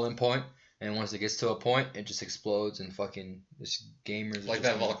a boiling point, and once it gets to a point, it just explodes, and fucking this gamers. Like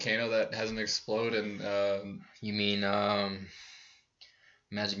that volcano that hasn't exploded, and You mean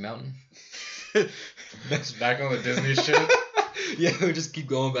Magic Mountain? it's back on the Disney shit. Yeah, we just keep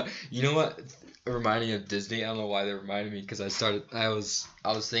going back. You know what? Reminding of Disney. I don't know why they reminded me, because I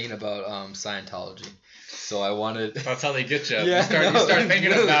was thinking about Scientology. So I wanted. That's how they get you. Yeah, you start thinking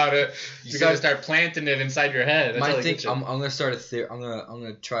really. about it. You gotta start planting it inside your head. That's how they get you. I'm gonna start a theory. I'm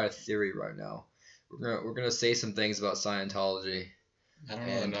gonna try a theory right now. We're gonna say some things about Scientology. I don't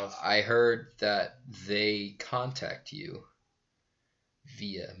know And enough. I heard that they contact you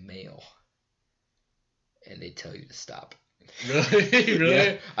via mail, and they tell you to stop. Really? Really?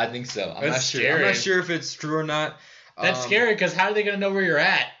 Yeah, I think so. I'm That's not sure. scary. I'm not sure if it's true or not. That's scary, because how are they gonna know where you're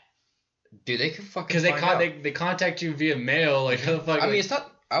at? Dude, they can fucking. Because they contact you via mail. Like how the fuck? I mean, it's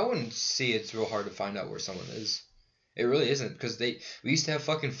not. I wouldn't see it's real hard to find out where someone is. It really isn't, because we used to have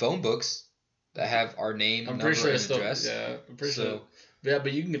fucking phone books that have our name, I'm number, pretty sure and it's still. address. Yeah, I'm pretty So- sure. Yeah,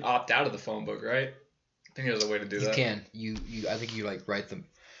 but you can opt out of the phone book, right? I think there's a way to do You that. can. I think you like write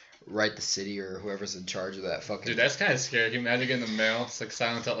the city or whoever's in charge of that fucking. Dude, that's kind of scary. Can you imagine getting the mail? It's like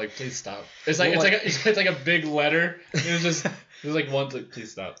silent out, like please stop. It's like Well, it's like a big letter. And it's just there's like one like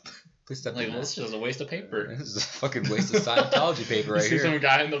please stop. Please stop Like doing this this. is a waste of paper. This is a fucking waste of Scientology paper You right see here. some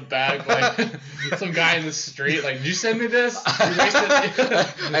guy in the back, like some guy in the street, like, did you send me this? You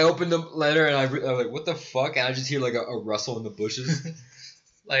wasted. I opened the letter and I'm like, what the fuck? And I just hear like a rustle in the bushes.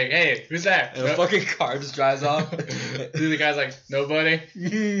 Like, hey, who's that? And a fucking car just drives off. Dude, the guy's like, nobody.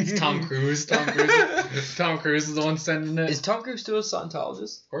 It's Tom Cruise. Tom Cruise is the one sending it. Is Tom Cruise still a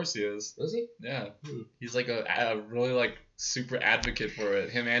Scientologist? Of course he is. Is he? Yeah. He's like a really like super advocate for it.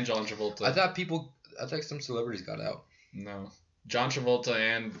 Him and John Travolta. I thought some celebrities got out. No. John Travolta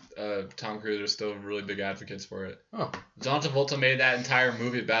and Tom Cruise are still really big advocates for it. Oh. John Travolta made that entire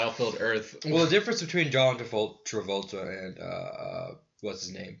movie, Battlefield Earth. Well, the difference between John Travolta and what's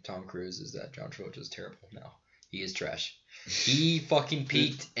his name, Tom Cruise, is that John Travolta is terrible now. He is trash. He fucking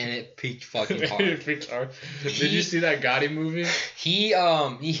peaked, and it peaked fucking hard. Did you see that Gotti movie? He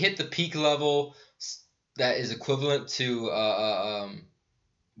hit the peak level that is equivalent to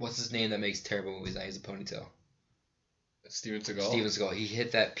what's his name that makes terrible movies now? He has a ponytail. Steven Seagal. Steven Seagal. He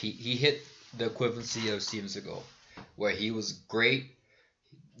hit that peak. He hit the equivalency of Steven Seagal, where he was great.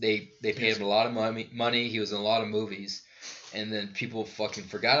 They paid him a lot of money. He was in a lot of movies, and then people fucking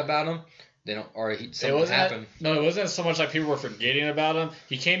forgot about him. They don't, or something happened. No, it wasn't so much like people were forgetting about him.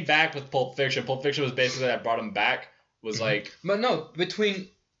 He came back with Pulp Fiction. Pulp Fiction was basically that brought him back. Was like, But no,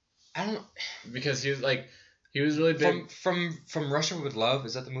 I don't know. Because he was really big. From Russia with Love,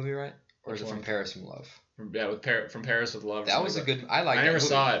 is that the movie, right? Or is it Which From one? Paris with Love? From Paris with Love. or That was a something good. I liked. I never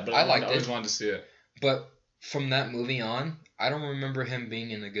saw it, but I I liked always it. wanted to see it. But from that movie on, I don't remember him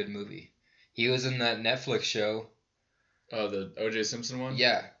being in a good movie. He was in that Netflix show. Oh, the O.J. Simpson one.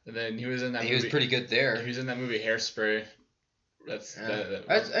 Yeah, And then he was in that. and movie. he was pretty good there. He was in that movie Hairspray. That's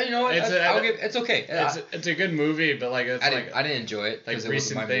You know what? It's okay. It's a good movie, but like it's I didn't enjoy it. like 'cause it wasn't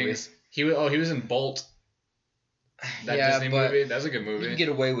recent my movie. things. He was in Bolt. That Yeah, Disney but movie. That was a good You movie. can get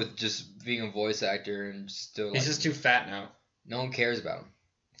away with just being a voice actor and still. Like, He's just too fat now. no one cares about him.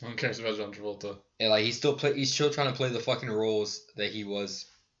 No one cares about John Travolta. And like he's still trying to play the fucking roles that he was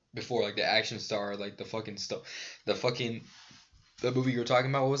before, like the action star, like the fucking stuff, the movie you were talking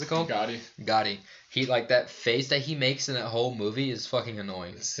about. What was it called? Gotti. He like that face that he makes in that whole movie is fucking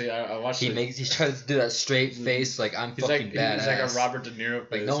annoying. See, I watched. He tries to do that straight face like I'm fucking badass. He's like a Robert De Niro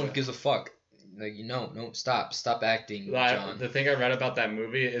face. Like no one gives a fuck. Like no, stop acting, John. The thing I read about that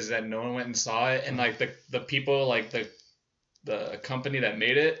movie is that no one went and saw it, and like the people, like the company that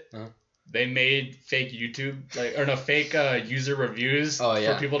made it, they made fake fake user reviews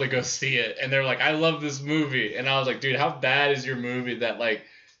for people to go see it, and they're like, I love this movie, and I was like, dude, how bad is your movie that like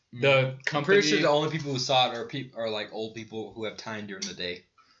the company? I'm pretty sure the only people who saw it are like old people who have time during the day.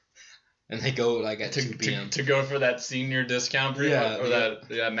 And they go like at 2 p.m. to go for that senior discount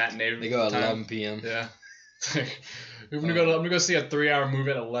that matinee. They go at time. 11 p.m. Yeah. I'm gonna go see a 3-hour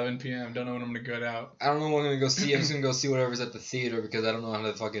movie at 11 p.m. Don't know when I'm gonna go out. I don't know what I'm gonna go see. I'm just gonna go see whatever's at the theater because I don't know how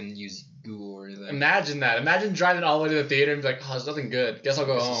to fucking use Google or anything. Imagine that. Imagine driving all the way to the theater and be like, oh, there's nothing good. Guess I'll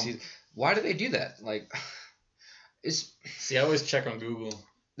go home. Why do they do that? Like, I always check on Google.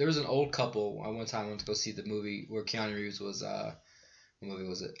 There was an old couple. One time I went to go see the movie where Keanu Reeves was. What movie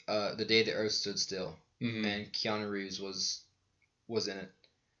was it? The Day the Earth Stood Still, and Keanu Reeves was in it.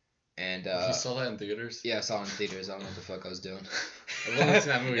 And you saw that in theaters? Yeah, I saw it in theaters. I don't know what the fuck I was doing. I've only seen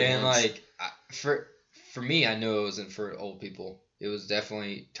that movie and once. like for me, I knew it wasn't for old people. It was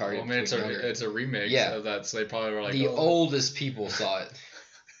definitely targeted. Well, I mean, it's a remake of that, so they probably were like the oldest people saw it.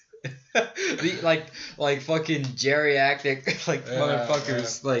 like fucking geriatric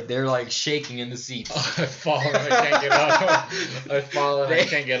motherfuckers, like they're like shaking in the seats. I fall and I can't get up. I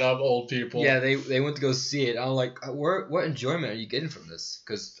can't get up. Old people. Yeah, they went to go see it. I'm like, what enjoyment are you getting from this?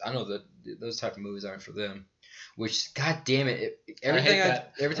 Because I know that those type of movies aren't for them. Which, god damn it, every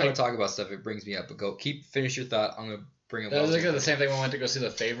time I talk about stuff, it brings me up. But finish your thought. I'm gonna bring up. That was like the same thing when I went to go see The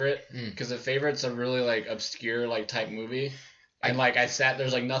Favorite, because The Favorite's a really like obscure like type movie. And like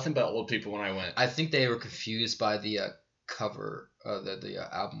there's like nothing but old people when I went. I think they were confused by the cover, the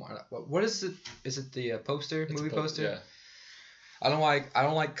album. What is it? Is it the poster? Movie poster? Yeah. I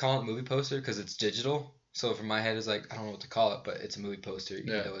don't like calling it movie poster because it's digital. So from my head, it's like I don't know what to call it, but it's a movie poster,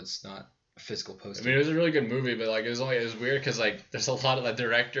 even though it's not a physical poster. I mean, it was a really good movie, but like it was weird because like there's a lot of the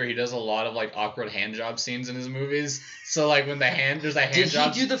director. He does a lot of like awkward hand job scenes in his movies. So like when there's a hand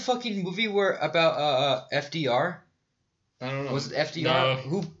job. Did he do the fucking movie about FDR? I don't know. Was it FDR? No.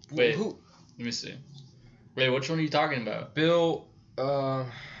 Who? Let me see. Wait, which one are you talking about? Bill.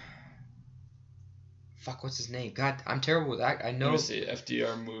 Fuck, what's his name? God, I'm terrible with that. I know. Let me see.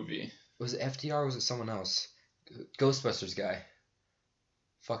 FDR movie. Was it FDR or was it someone else? Ghostbusters guy.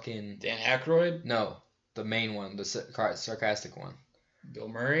 Fucking. Dan Aykroyd? No, the main one, the sarcastic one. Bill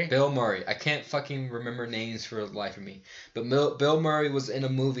Murray? Bill Murray. I can't fucking remember names for the life of me. But Bill Murray was in a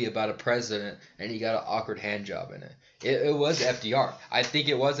movie about a president, and he got an awkward hand job in it. It was FDR. I think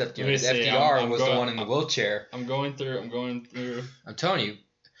it was FDR. FDR was the one in the wheelchair. I'm going through. I'm telling you,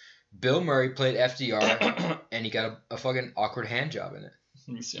 Bill Murray played FDR, and he got a fucking awkward hand job in it.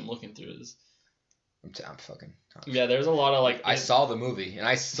 Let me see. I'm looking through this. I'm fucking. Yeah, there's a lot of like. I saw the movie, and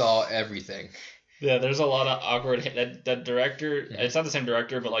I saw everything. Yeah, there's a lot of awkward. That director, it's not the same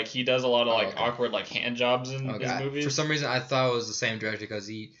director, but like he does a lot of awkward like hand jobs in his movies. For some reason, I thought it was the same director because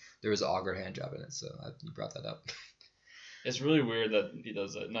there was an awkward hand job in it, so you brought that up. It's really weird that he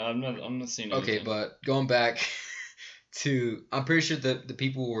does it. No, I'm not seeing anything. Okay, but going back to, I'm pretty sure that the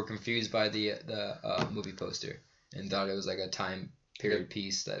people were confused by the movie poster and thought it was like a time period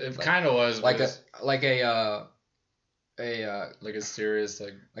piece that it kind of was like a serious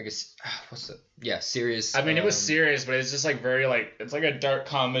serious. I mean, it was serious, but it's just like very like it's like a dark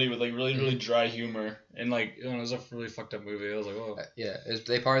comedy with like really dry humor, and like it was a really fucked up movie. I was like, oh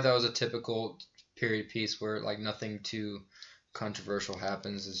they probably thought it was a typical period piece where like nothing too controversial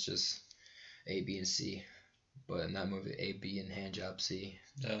happens. It's just A, B, and C. But in that movie, A, B, and hand job C.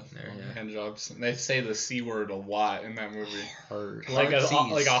 Hand jobs. And they say the C word a lot in that movie. Hard like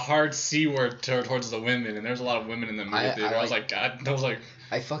a hard C word towards the women, and there's a lot of women in the movie. I was like, God. I was like,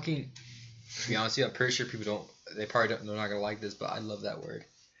 to be honest with you, I'm pretty sure people don't. They're not gonna like this, but I love that word.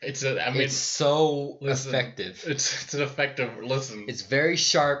 It's a. I mean, It's so listen, effective. it's an effective. Listen, It's very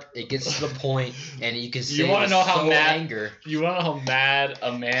sharp. It gets to the point, and you can say You wanna with know how so mad- anger. you want to know how mad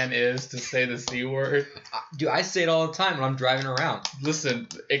a man is to say the C word? Dude, I say it all the time when I'm driving around. Listen,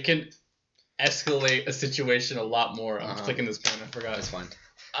 it can escalate a situation a lot more. I'm Uh-huh. clicking this pen. I forgot. That's fine.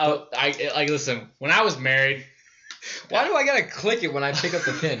 Listen. When I was married, Why do I gotta click it when I pick up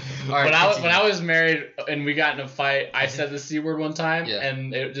the pin? All right, when continue. I was married and we got in a fight, I said the C word one time, Yeah.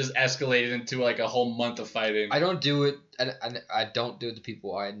 and it just escalated into like a whole month of fighting. I don't do it. I don't do it to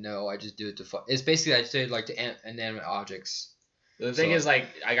people I know. I just do it to. It's basically I say it like to inanimate objects. The thing So- is, like,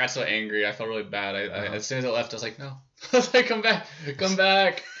 I got so angry, I felt really bad. Uh-huh. As soon as I left, I was like, no. I was like, come back.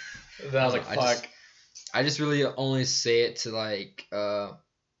 And then I was like, fuck. I just really only say it to like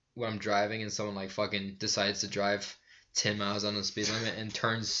when I'm driving and someone like fucking decides to drive 10 miles on the speed limit and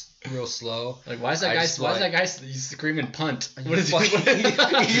turns real slow. Like, why is that I guy? just Why is like- that guy screaming punt? And What is he? you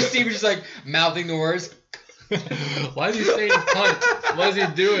just see him just like mouthing the words. Why is he saying punt? What is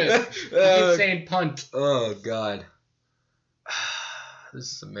he doing? He keeps saying punt. Oh god.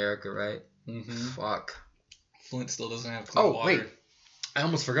 This is America, right? Mm-hmm. Fuck. Flint still doesn't have clean Oh water. wait, I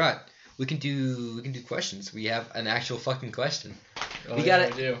almost forgot. We can do questions. We have an actual fucking question. Oh, We yeah,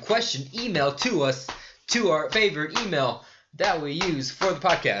 got a do. question emailed to us to our favorite email that we use for the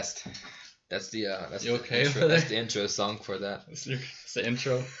podcast. That's the You okay intro, over that's there? the intro song for that. It's the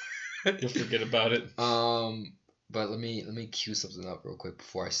intro. You'll forget about it. But let me cue something up real quick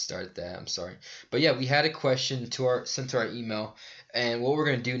before I start that. I'm sorry. But yeah, we had a question sent to our email, and what we're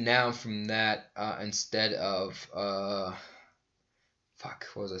gonna do now from that, instead of what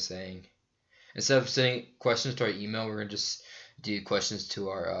was I saying? Instead of sending questions to our email, we're gonna just do questions to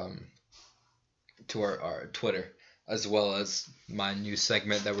our Twitter, as well as my new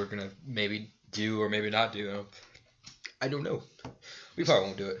segment that we're gonna maybe do or maybe not do. I don't know. We probably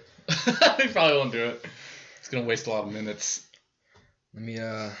won't do it. We probably won't do it. It's gonna waste a lot of minutes. Let me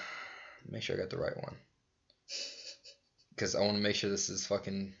make sure I got the right one, because I want to make sure this is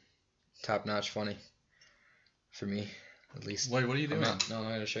fucking top notch funny for me, at least. What are you I'm doing? not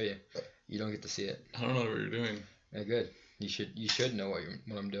gonna show you. You don't get to see it. I don't know what you're doing. Yeah, good. You should know what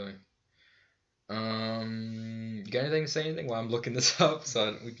I'm doing. You got anything to say anything while I'm looking this up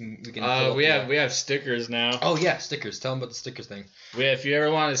so we can. pull up We the- have stickers now. Oh yeah, stickers. Tell them about the stickers thing. If you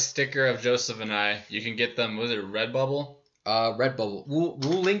ever want a sticker of Joseph and I, you can get them. Was it Redbubble? Redbubble. We'll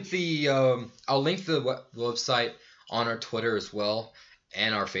link the I'll link the website on our Twitter as well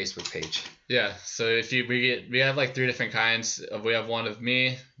and our Facebook page. Yeah. So if we have like 3 different kinds. We have one of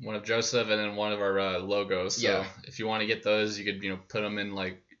me, one of Joseph, and then one of our logos. So Yeah. if you want to get those, you could put them in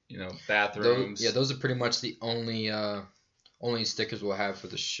like bathrooms. Those are pretty much the only stickers we'll have for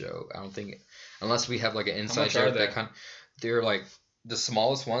the show. I don't think, unless we have like an inside much are joke they? they're like the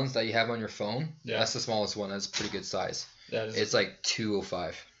smallest ones that you have on your phone. Yeah. That's the smallest one. That's pretty good size. Yeah, It's like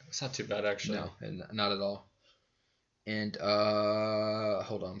 205. it's not too bad actually. No, and not at all. And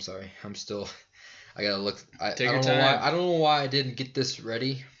hold on, I'm sorry. I gotta look. I Take don't your know why. time. I don't know why I didn't get this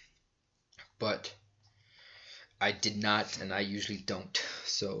ready, but I did not, and I usually don't.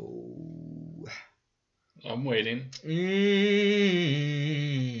 So. I'm waiting.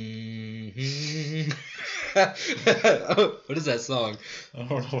 What is that song? I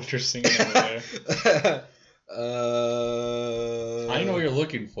don't know what you're singing over there. I don't know what you're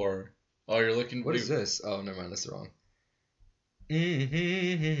looking for. Oh, you're looking. What is this? Oh, never mind. That's wrong.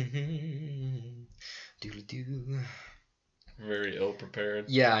 Doodle-doo. Very ill prepared.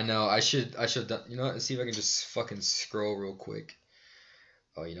 Yeah, I know. I should have done. You know what? Let's see if I can just fucking scroll real quick.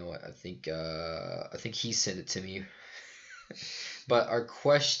 Oh, you know what? I think he sent it to me. But our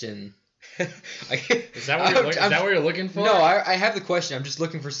question. Is that what you're looking for? No, I have the question. I'm just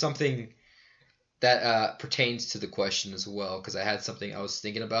looking for something that pertains to the question as well, because I had something I was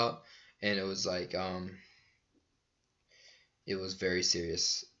thinking about, and it was like it was very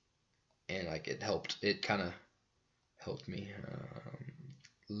serious, and like it helped. It kind of helped me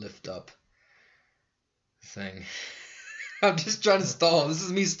lift up the thing. I'm just trying to stall. This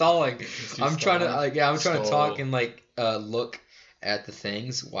is me stalling. I'm trying to I'm trying to talk and like look at the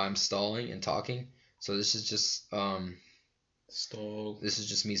things while I'm stalling and talking. So this is just Stole. this is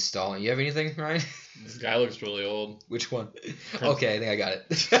just me stalling. You have anything, Ryan? This guy looks really old. Which one? Okay, I think I got it.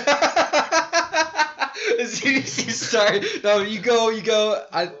 As soon as you start, no, you go.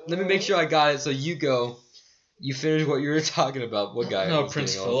 Let me make sure I got it. So you go. You finish what you were talking about. What guy? No, was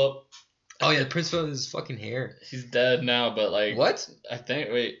Prince getting old? Philip. Oh yeah, Prince Philip is his fucking hair. He's dead now, but like What? I think.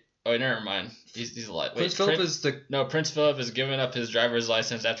 Wait, Oh, never mind. He's alive. Prince Philip is the. No, Prince Philip is giving up his driver's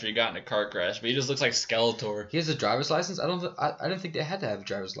license after he got in a car crash, but he just looks like Skeletor. He has a driver's license. I don't think they had to have a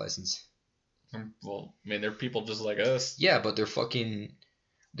driver's license. Well, I mean, they're people just like us. Yeah, but they're fucking.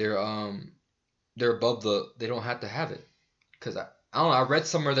 They're above the. They don't have to have it, because I don't know. I read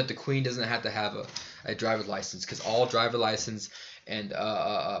somewhere that the Queen doesn't have to have a driver's license because all driver license and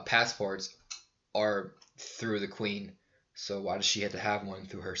passports are through the Queen. So why does she have to have one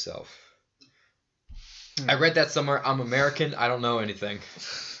through herself? I read that somewhere. I'm American. I don't know anything.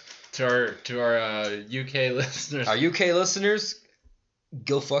 To our UK listeners, Our UK listeners,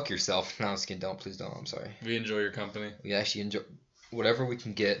 go fuck yourself. No, I'm just kidding. Please don't. I'm sorry. we enjoy your company. We actually enjoy whatever we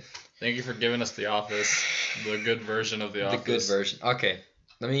can get. Thank you for giving us The Office, the good version of The Office. The good version. Okay.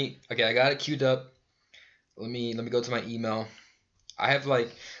 Okay, I got it queued up. Let me go to my email. I have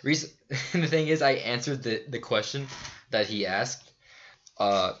like the thing is I answered the question that he asked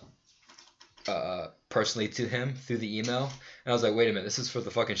personally to him through the email. And I was like, wait a minute, this is for the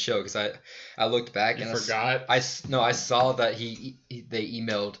fucking show, because I looked back You and forgot? I saw that they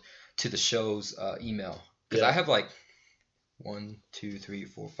emailed to the show's email, because Yeah. I have like 1, 2, 3,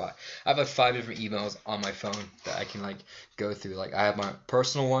 4, 5. I have like 5 different emails on my phone that I can like go through. Like I have my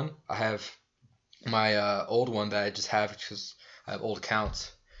personal one, I have my old one that I just have because I have old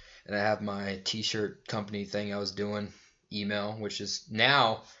accounts, and I have my t-shirt company thing I was doing email, which is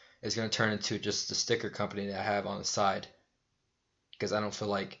now is going to turn into just the sticker company that I have on the side, because I don't feel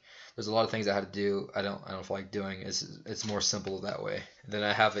like there's a lot of things I had to do. I don't feel like doing. It's more simple that way. And then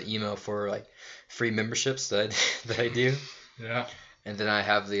I have an email for like free memberships that I do. Yeah. And then I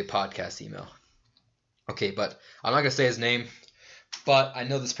have the podcast email. Okay, but I'm not gonna say his name, but I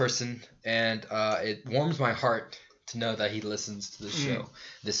know this person, and it warms my heart to know that he listens to the show.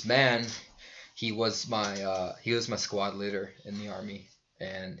 This man, he was my squad leader in the Army,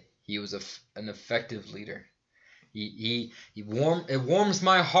 and he was an effective leader. It warms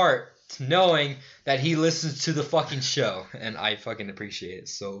my heart knowing that he listens to the fucking show, and I fucking appreciate it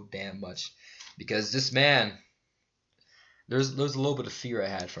so damn much, because this man, there's a little bit of fear I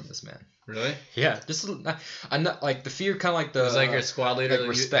had from this man. Really? Yeah, I'm not like the fear, kind of like the It was like your squad leader. like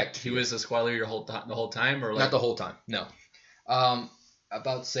respect. He was the squad leader the whole time, or like Not the whole time, no.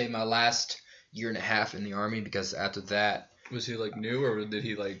 About to say my last year and a half in the Army, because after that was he like new, or did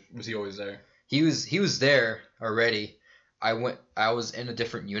he like was he always there? he was there already. I was in a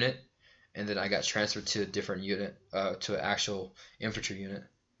different unit, and then I got transferred to a different unit, to an actual infantry unit,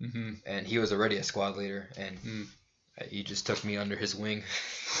 Mm-hmm. and he was already a squad leader, and he just took me under his wing.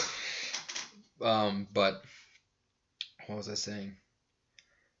 But what was I saying?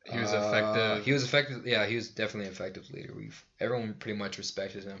 He was effective. He was effective. Yeah, he was definitely an effective leader. Everyone pretty much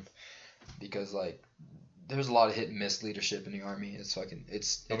respected him, because like there's a lot of hit and miss leadership in the Army. It's fucking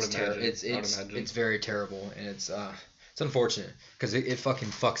it's terrible. It's very terrible, and it's unfortunate, because it fucking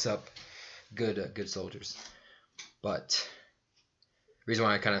fucks up good soldiers. But the reason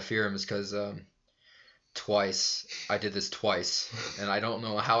why I kind of fear him is because I did this twice, and I don't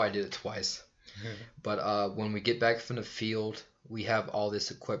know how I did it twice. But when we get back from the field, we have all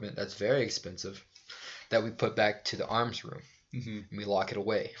this equipment that's very expensive that we put back to the arms room. Mm-hmm. And we lock it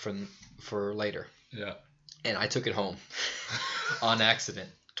away for later. Yeah. And I took it home on accident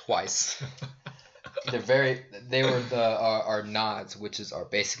twice. They were our nods, which are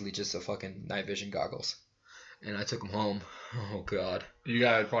basically just a fucking night vision goggles. And I took them home. Oh god. You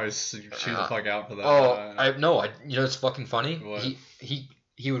gotta probably shoot the fuck out for that. You know it's fucking funny. What?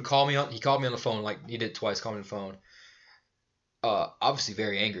 He would call me on. He called me on the phone, like he did twice. Called me on the phone. Obviously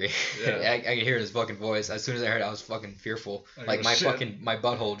very angry. Yeah. I could hear in his fucking voice. As soon as I heard it, I was fucking fearful. Like, Like oh, shit. my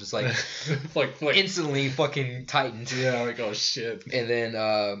butthole just like like instantly fucking tightened. yeah, like oh shit. And then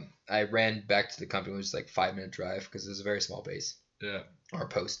I ran back to the company. It was like 5-minute drive, because it was a very small base, Yeah. our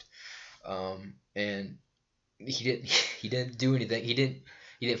post. And he didn't do anything. He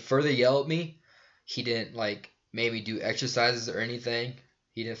didn't further yell at me. He didn't like maybe do exercises or anything.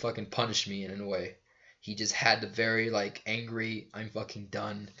 He didn't fucking punish me in a way. He just had the very like angry, I'm fucking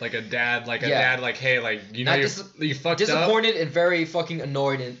done. Like a dad, Yeah. like hey, like you know you fucked up. Disappointed and very fucking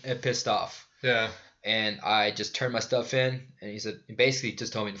annoyed and pissed off. Yeah. And I just turned my stuff in, and he basically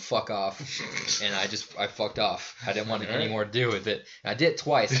just told me to fuck off, and I fucked off. I didn't want any more to do with it. And I did it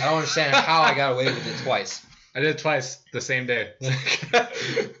twice. I don't understand how I got away with it twice. I did it twice the same day.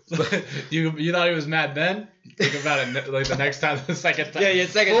 But you thought he was mad then? Think about it like the next time, the second time. Yeah,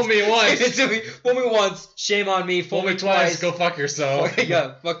 second. Fool me once. Fool me once. Shame on me. Fool me twice. Go fuck yourself.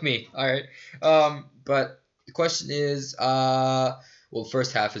 Yeah, fuck me. All right. But the question is, well, the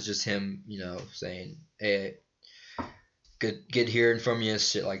first half is just him, saying, hey, good hearing from you,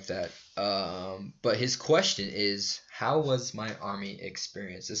 shit like that. But his question is, how was my Army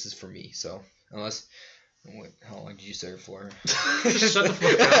experience? This is for me, so unless. Wait, how long did you serve for? Shut the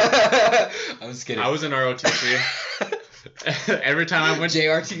fuck up. I'm just kidding. I was in ROTC. Every time I went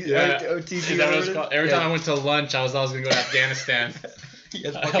JRT, Yeah. OTC. Is that what it's called? Every time I went to lunch, I was gonna go to Afghanistan.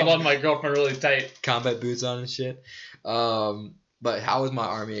 I held on to my girlfriend really tight. Combat boots on and shit. But how was my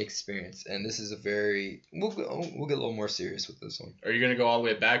Army experience? And this is a very we'll get a little more serious with this one. Are you gonna go all the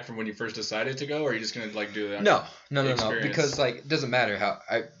way back from when you first decided to go, or are you just gonna like do that? No, experience. because like it doesn't matter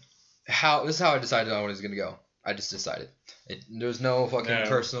how this is how I decided I was gonna go. I just decided. There was no fucking Yeah.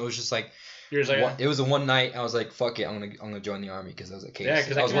 personal. It was just like You're just like, it was a one night. I was like, fuck it, I'm gonna join the Army because I was at KFC. Yeah,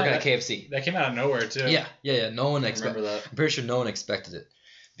 'cause I was that came working out- at KFC. that came out of nowhere too. Yeah. No one I expected. remember that. I'm pretty sure no one expected it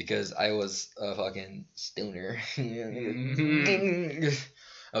because I was a fucking stoner. Mhm.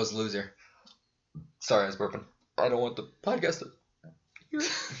 I was a loser. Sorry, I was burping. I don't want the podcast to.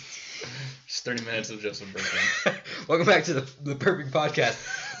 Just 30 minutes of Joseph burping. Welcome back to the perfect podcast.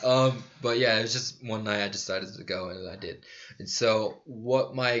 But yeah, it was just one night I decided to go and I did. And so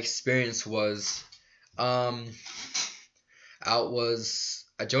what my experience was, I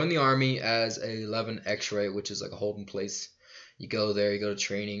joined the Army as a 11 X-ray, which is like a holding place. You go there, you go to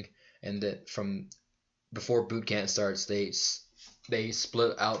training, and then from before boot camp starts, they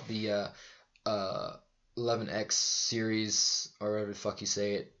split out the 11X series, or whatever the fuck you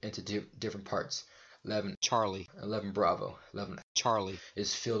say it, into different parts. 11 Charlie. 11 Bravo. 11 Charlie.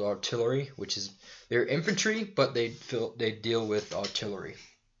 is field artillery, which is they're infantry, but they deal with artillery.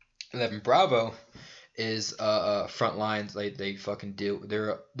 11 Bravo is front lines. They fucking deal.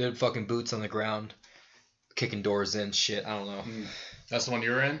 They're fucking boots on the ground, kicking doors in, shit. I don't know. That's the one you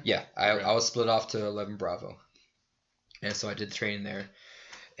were in? Yeah, Okay. I was split off to 11 Bravo, and so I did training there,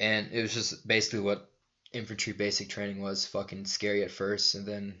 and it was just basically what infantry basic training was. Fucking scary at first, and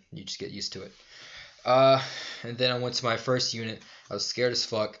then you just get used to it. And then I went to my first unit. I was scared as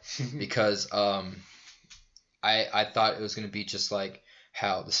fuck because I thought it was gonna be just like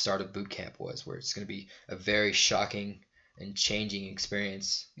how the start of boot camp was, where it's gonna be a very shocking and changing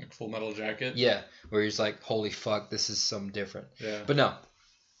experience. Like Full Metal Jacket? Yeah, where you're just like, holy fuck, this is something different. Yeah. But no,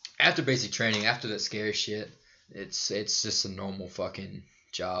 after basic training, after that scary shit, it's just a normal fucking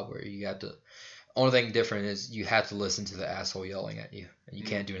job where you have to. Only thing different is you have to listen to the asshole yelling at you, and you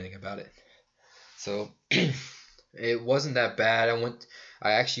can't do anything about it. So it wasn't that bad.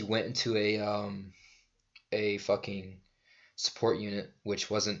 I actually went into a fucking support unit,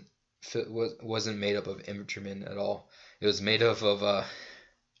 which wasn't made up of infantrymen at all. It was made up of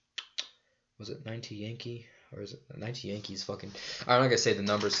was it 90 Yankee? Or is it 90 Yankees fucking... I'm not going to say the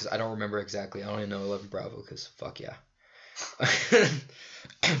numbers because I don't remember exactly. I only know 11 Bravo because fuck yeah.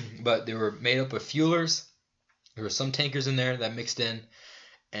 But they were made up of fuelers. There were some tankers in there that mixed in.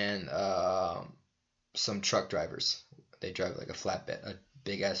 And some truck drivers. They drive like a flatbed, a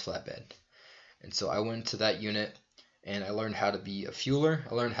big-ass flatbed. And so I went to that unit and I learned how to be a fueler.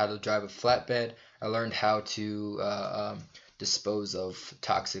 I learned how to drive a flatbed. I learned how to dispose of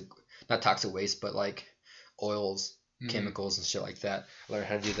not toxic waste, but like oils, chemicals, and shit like that. I learned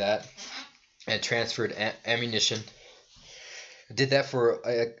how to do that. And transferred ammunition. I did that for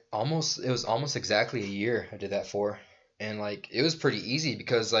it was almost exactly a year I did that for. And like it was pretty easy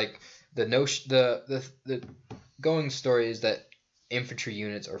because like the going story is that infantry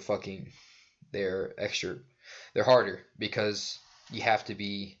units are they're harder because you have to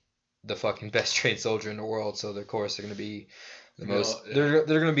be the fucking best trained soldier in the world, so of course they're gonna be the most they're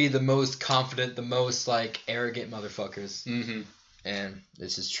gonna be the most confident, the most like arrogant motherfuckers. Mm-hmm. And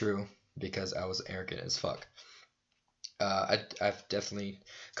this is true because I was arrogant as fuck. I've definitely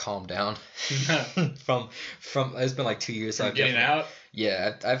calmed down from it's been like 2 years. So I've Getting out?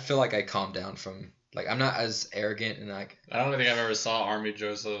 Yeah, I feel like I calmed down from like I'm not as arrogant and like. I don't think I've ever saw Army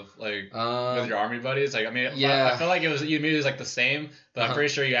Joseph like with your Army buddies. Like I mean, yeah. I feel like it was like the same, but I'm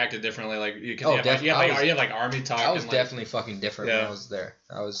pretty sure you acted differently. Like you can you have like Army talk. I was and, definitely fucking different when I was there.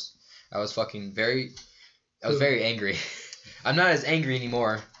 I was fucking very. I was very angry. I'm not as angry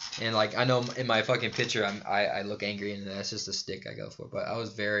anymore. And like I know in my fucking picture I look angry and that's just a stick I go for. But I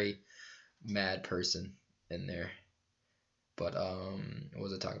was very mad person in there. But what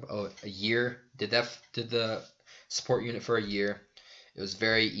was I talking about? Oh, a year. Did the support unit for a year. It was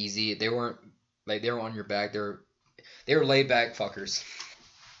very easy. They weren't on your back. They were laid back fuckers.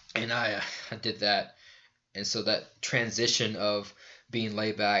 And I did that. And so that transition of being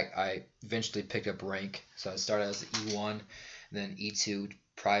laid back, I eventually picked up rank. So I started as E1, then E2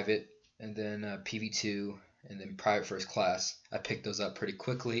 private, and then PV2, and then private first class. I picked those up pretty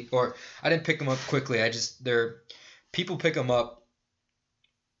quickly, or I didn't pick them up quickly. They're people pick them up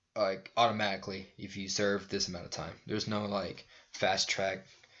like automatically if you serve this amount of time. There's no like fast track.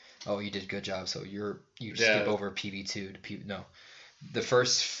 Oh, you did a good job, so you skip over PV2 to PV. No, the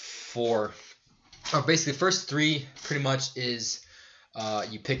first 4, or basically the first 3, pretty much is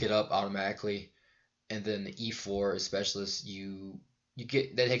you pick it up automatically, and then the E4 is specialist. You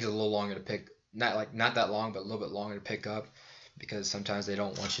get that takes a little longer to pick. Not that long, but a little bit longer to pick up, because sometimes they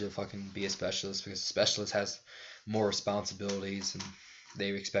don't want you to fucking be a specialist, because a specialist has more responsibilities and they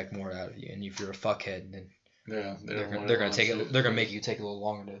expect more out of you. And if you're a fuckhead, then they're gonna take it. They're gonna make you take a little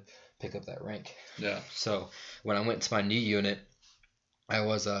longer to pick up that rank. Yeah. So when I went to my new unit, I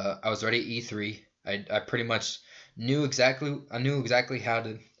was ready at E3. I pretty much knew exactly how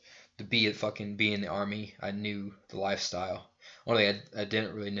to be in the army. I knew the lifestyle. Only I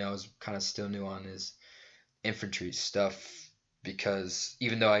didn't really know, I was kind of still new on, is infantry stuff, because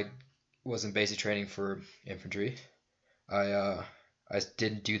even though I was in basic training for infantry, I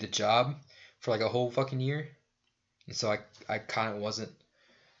didn't do the job for like a whole fucking year, and so I kind of wasn't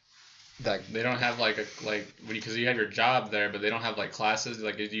that. They don't have because you have your job there, but they don't have like classes.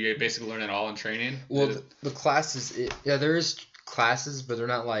 Like you basically learn it all in training. Well, the classes, there is classes, but they're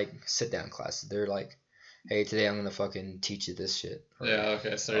not like sit down classes. They're like, hey, today I'm gonna fucking teach you this shit. Or, yeah.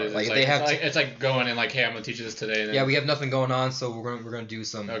 Okay. So like they have. It's like going in like, hey, I'm gonna teach you this today. And then... Yeah, we have nothing going on, so we're gonna do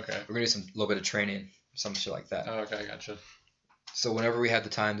some. Okay. We're gonna do some little bit of training, some shit like that. Oh, okay, I gotcha. So whenever we had the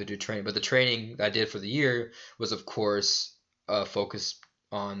time to do training, but the training I did for the year was, of course, focused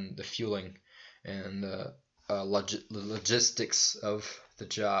on the fueling and the logistics of the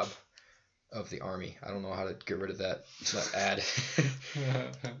job of the army. I don't know how to get rid of that ad.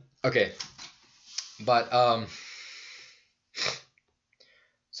 Okay, but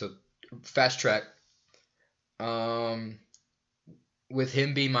so fast track. With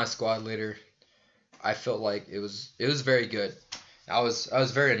him being my squad leader, I felt like it was very good. I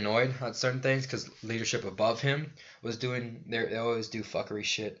was very annoyed at certain things because leadership above him was doing they always do fuckery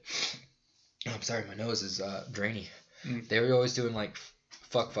shit. Oh, I'm sorry, my nose is drainy. They were always doing like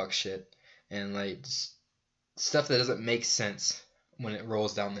fuck shit and like stuff that doesn't make sense when it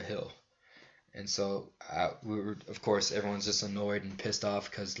rolls down the hill. And so we were, of course, everyone's just annoyed and pissed off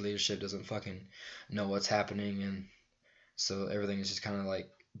because leadership doesn't fucking know what's happening, and so everything is just kind of like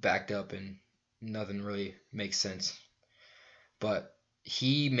backed up and nothing really makes sense. But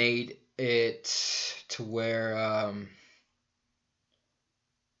he made it to where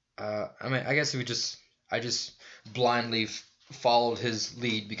I guess I just blindly followed his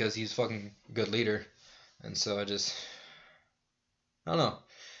lead because he's fucking a good leader, and so I don't know,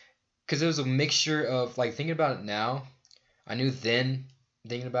 because it was a mixture of like thinking about it now. I knew then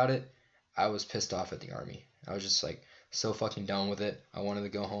thinking about it, I was pissed off at the army. I was just like so fucking done with it. I wanted to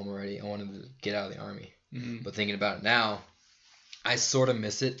go home already. I wanted to get out of the army. Mm-hmm. But thinking about it now, I sort of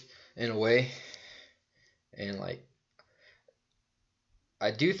miss it in a way, and like I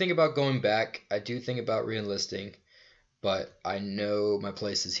do think about going back. I do think about re-enlisting, but I know my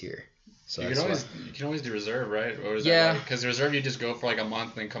place is here. So you can always do reserve, right? Or is yeah, because reserve you just go for like a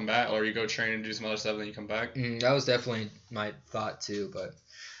month and then come back, or you go train and do some other stuff and then you come back. That was definitely my thought too, but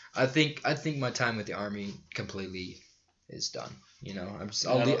I think my time with the army completely is done. You know, I'm just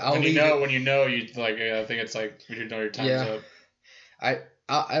when you know you like I think it's like when you know your time's up.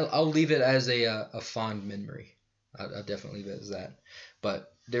 I'll leave it as a fond memory. I'll definitely leave it as that.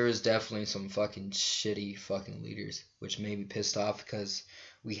 But there is definitely some fucking shitty fucking leaders, which made me pissed off because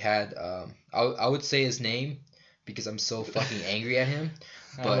we had I would say his name because I'm so fucking angry at him.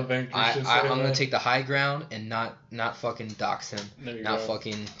 But I'm gonna take the high ground and not fucking dox him, not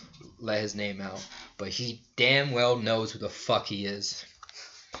fucking let his name out. But he damn well knows who the fuck he is.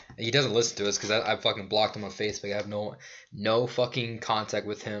 And he doesn't listen to us because I fucking blocked him on Facebook. I have no fucking contact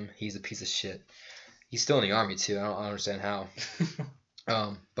with him. He's a piece of shit. He's still in the army too. I don't understand how.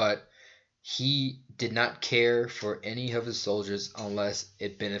 But he did not care for any of his soldiers unless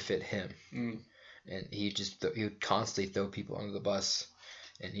it benefit him. And he would constantly throw people under the bus.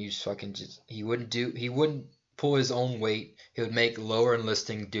 And he just fucking he wouldn't pull his own weight. He would make lower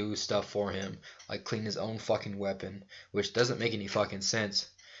enlisting do stuff for him, like clean his own fucking weapon, which doesn't make any fucking sense.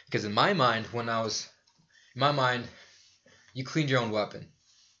 Because in my mind, you cleaned your own weapon,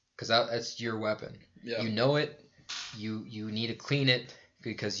 because that's your weapon. Yeah. You know it. You need to clean it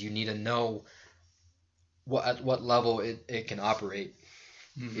because you need to know at what level it can operate.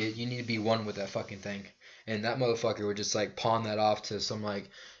 Mm-hmm. You need to be one with that fucking thing. And that motherfucker would just like pawn that off to some like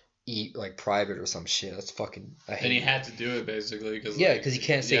private or some shit. That's fucking. I hate. And he had to do it basically because. Yeah, because he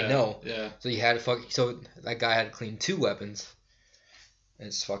can't say no. Yeah. So he had to so that guy had to clean 2 weapons. And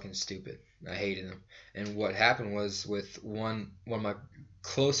it's fucking stupid. I hated him. And what happened was with one of my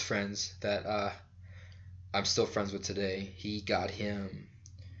close friends that I'm still friends with today, he got him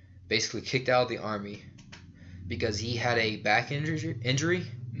basically kicked out of the Army because he had a back injury,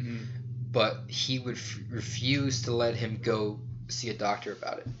 but he would refuse to let him go see a doctor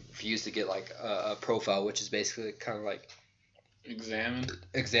about it. Refused to get like a profile, which is basically kind of like Examined.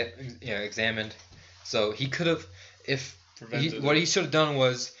 Examined. So he could have, Prevented what it. he should have done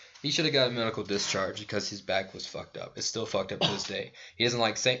was he should have got a medical discharge because his back was fucked up. It's still fucked up to this day. He doesn't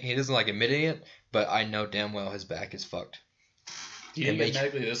like admitting it, but I know damn well his back is fucked. He didn't get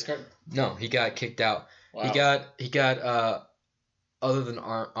medically discharged? No, he got kicked out. Wow. He got other than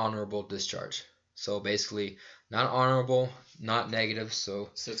honorable discharge. So basically, not honorable, not negative. So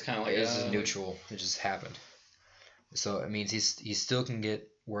it's kind of like it's just neutral. It just happened. So it means he still can get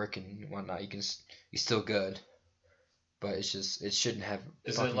work and whatnot. He's still good, but it shouldn't have.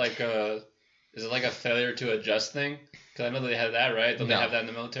 Is it like a failure to adjust thing? Because I know they have that, right? Don't they have that in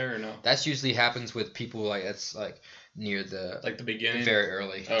the military or no? That's usually happens with people like it's like near the beginning, very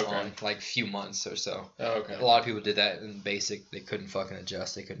early Okay. on, like few months or so. Oh, okay. A lot of people did that in basic. They couldn't fucking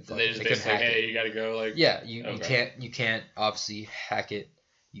adjust. They couldn't. They just couldn't basically, hack it. hey, you gotta go. Like, Yeah, you Okay. can't obviously hack it.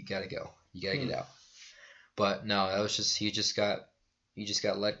 You gotta go. You gotta get out. But no, that was just he just got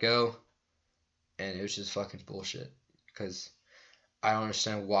let go, and it was just fucking bullshit. Because I don't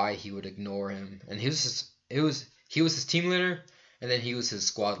understand why he would ignore him. And he was his team leader, and then he was his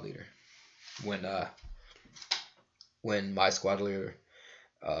squad leader. When my squad leader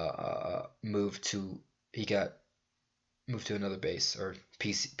moved to another base or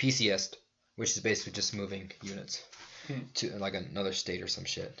PCS, which is basically just moving units to like another state or some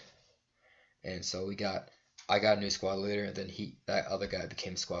shit. And so I got a new squad leader, and then that other guy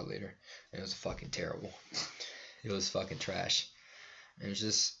became squad leader, and it was fucking terrible. It was fucking trash. And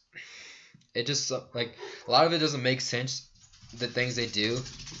it just like a lot of it doesn't make sense. The things they do,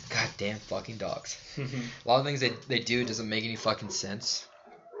 goddamn fucking dogs. A lot of things they do doesn't make any fucking sense.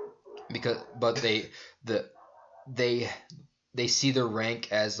 But they see their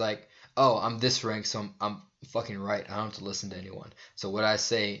rank as like, oh, I'm this rank, so I'm fucking right. I don't have to listen to anyone. So what I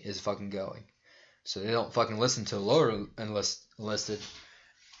say is fucking going. So they don't fucking listen to lower enlisted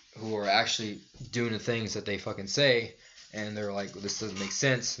who are actually doing the things that they fucking say, and they're like, well, this doesn't make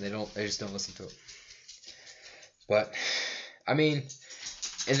sense, and they just don't listen to it. But I mean,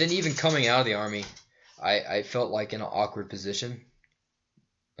 and then even coming out of the Army, I felt like in an awkward position,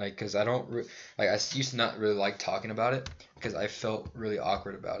 like because I don't I used to not really like talking about it because I felt really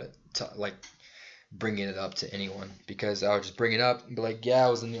awkward about it, like bringing it up to anyone, because I would just bring it up and be like, yeah, I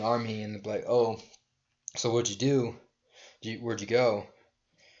was in the Army, and they'd be like, oh, so what'd you do? Where'd you go?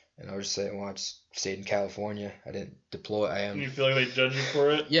 And I would just say, well, I just stayed in California. I didn't deploy. And you feel like they judge you for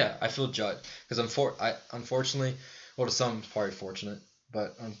it? Yeah, I feel judged because unfortunately, well, to some it's probably fortunate,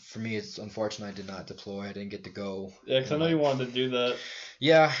 but for me it's unfortunate I did not deploy. I didn't get to go. Yeah, because I know you wanted to do that.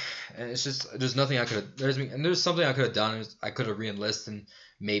 Yeah, and it's just there's nothing I could have. There's something I could have done. I could have re-enlisted and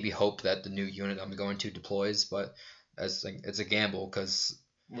maybe hope that the new unit I'm going to deploys, but it's a gamble because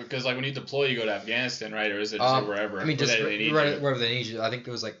like when you deploy, you go to Afghanistan, right? Or is it just wherever? I mean, just wherever wherever they need you. I think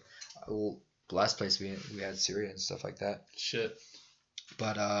it was like the last place we had Syria and stuff like that. Shit.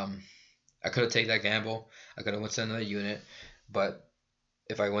 But I could have taken that gamble. I could have went to another unit, but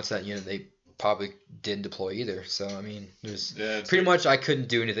if I went to that unit, they probably didn't deploy either. So I mean, pretty much I couldn't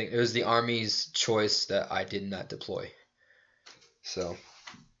do anything. It was the Army's choice that I did not deploy. So,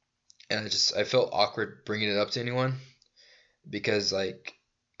 and I felt awkward bringing it up to anyone because like,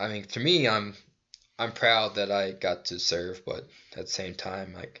 I mean, to me, I'm proud that I got to serve, but at the same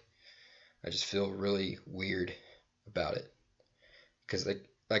time, like, I just feel really weird about it because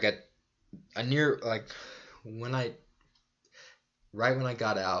right when I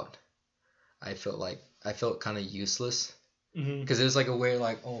got out, I felt kind of useless because it was like a way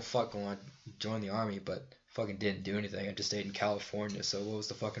like, oh fuck, I want to join the Army, but fucking didn't do anything. I just stayed in California, so what was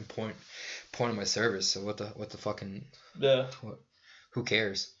the fucking point of my service? So what the fucking who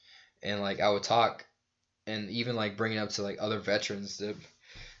cares? And like I would talk, and even like bringing up to like other veterans,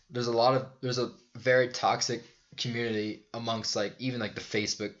 there's a very toxic community amongst like even like the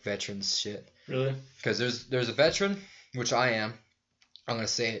Facebook veterans shit. Really? Because there's a veteran, which I am. I'm gonna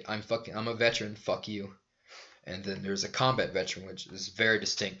say it. I'm a veteran. Fuck you. And then there's a combat veteran, which is very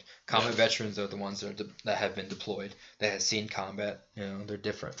distinct. Combat veterans are the ones that have been deployed, that have seen combat. You know, they're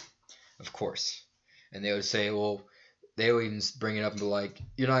different, of course. And they would say, well, they would even bring it up and be like,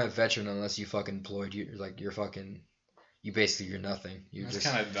 you're not a veteran unless you fucking deployed. You're you're nothing. You're That's just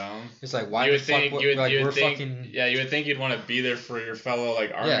kind of dumb. it's like why You the would fuck think what- you would, like you would we're think fucking yeah, you would think you'd want to be there for your fellow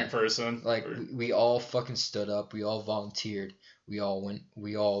like army Yeah. person. like Or- we all fucking stood up. We all volunteered. We all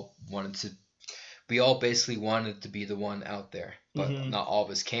basically wanted to be the one out there, but Mhm. not all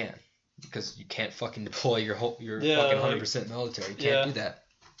of us can because you can't fucking deploy your Yeah, fucking like- 100% military. You can't Yeah. do that.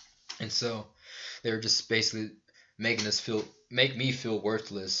 And so they were just basically make me feel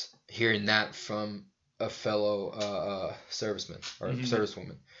worthless hearing that from a fellow serviceman or Mhm.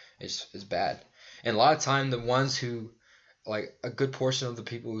 servicewoman. Is bad. And a lot of time the ones who like a good portion of the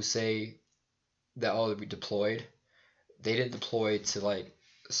people who say that all be deployed, they didn't deploy to like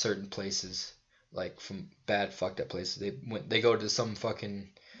certain places, like from bad fucked up places. They go to some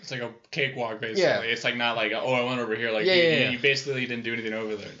fucking It's like a cakewalk, basically. Yeah. It's like not like, oh, I went over here. Like, Yeah, yeah. you basically didn't do anything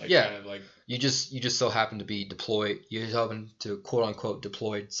over there. Like, Yeah. Kind of like, you just so happen to be deployed. You just happen to quote unquote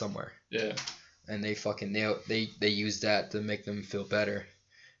deployed somewhere, yeah. and they fucking they use that to make them feel better,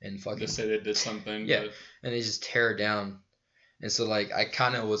 and fucking Just say they did something. Yeah. But and they just tear it down. And so like I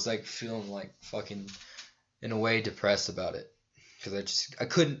kind of was like feeling like fucking in a way depressed about it because I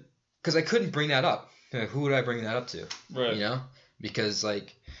couldn't bring that up. Who would I bring that up to? right. You know, because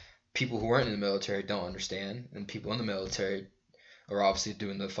like people who weren't in the military don't understand, and people in the military are obviously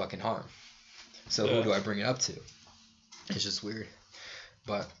doing the fucking harm. So Yeah. who do I bring it up to? It's just weird.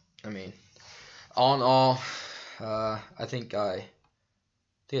 But I mean, all in all, I think I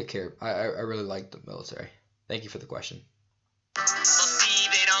care. I really like the military. Thank you for the question. So see,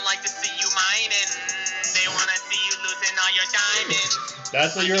 they don't like to see you mining. They want to see you losing all your diamonds.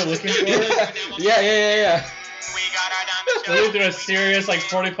 That's what you were looking for? Yeah. We got our diamonds. We went through a serious, like,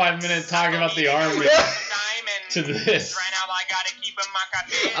 45-minute talk about the army to this. Right now, I gotta keep 'em my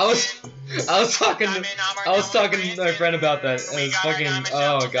I was talking to my friend about that. And it's fucking,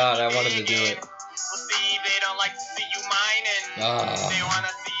 oh god, I wanted to do it. Well, see, they don't like to see you mining. Ah. They wanna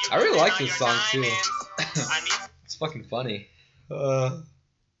see you I really losing like all this your song, too. diamonds. I need It's fucking funny.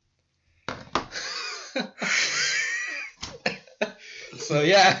 So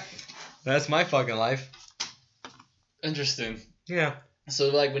yeah, that's my fucking life. Interesting. Yeah. So,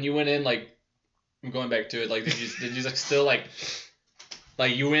 like, when you went in, like, I'm going back to it, like, did you like, still, like,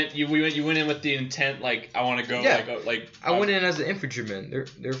 you went in with the intent, like, I want to go, Yeah. like, I went in as an infantryman.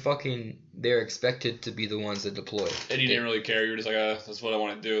 They're expected to be the ones that deploy. and you didn't really care, you were just like, that's what I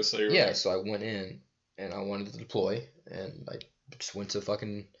want to do, so you're Yeah, like, so I went in and I wanted to deploy, and I just went to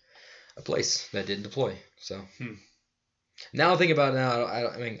fucking a place that didn't deploy. So now I think about it now,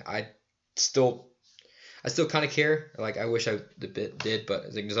 I mean, I still kind of care. Like I wish I did, but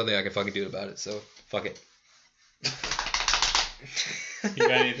like, there's nothing I can fucking do about it. So fuck it. you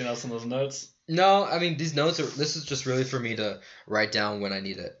got anything else on those notes? No, I mean these notes this is just really for me to write down when I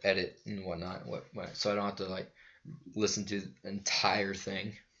need to edit and whatnot, so I don't have to like listen to the entire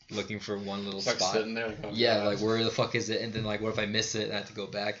thing looking for one little It's like spot. sitting there, like, oh, Yeah, God. like where the fuck is it? And then like what if I miss it and I have to go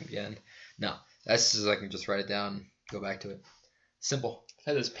back again? No, that's just I can just write it down, go back to it. Simple. I've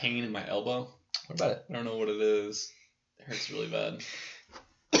had this pain in my elbow. What about it? I don't know what it is. It hurts really bad.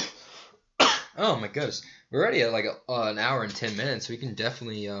 Oh my goodness, we're already at like an hour and 10 minutes. We can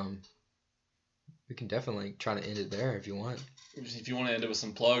definitely try to end it there if you want. If you want to end it with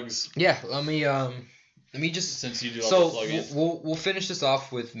some plugs, Yeah, let me just since you do all so the plugins. we'll finish this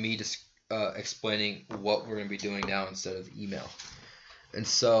off with me just explaining what we're gonna be doing now instead of email. And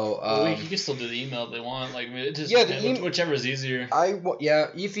so You can still do the email if they want. Like, I mean, it just Yeah, the whichever is easier.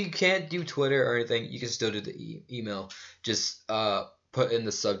 if you can't do Twitter or anything, you can still do the email. Just put in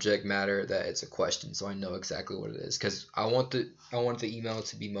the subject matter that it's a question, so I know exactly what it is. Because I want the email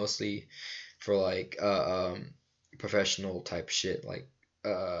to be mostly for like professional type shit, like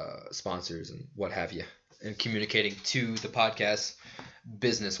sponsors and what have you, and communicating to the podcast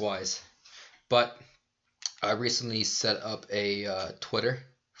business wise. But I recently set up a Twitter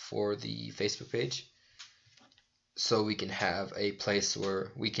for the Facebook page, so we can have a place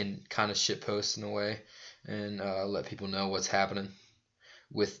where we can kind of shitpost in a way and let people know what's happening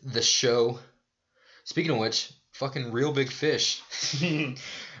with the show. Speaking of which, fucking Real Big Fish,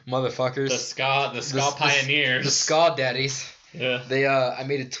 motherfuckers, The ska pioneers. the ska daddies. Yeah. They I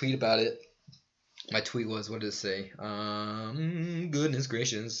made a tweet about it. My tweet was, what did it say? Goodness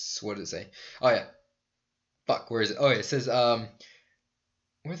gracious, what did it say? Oh yeah. Fuck, where is it? Oh yeah, it says where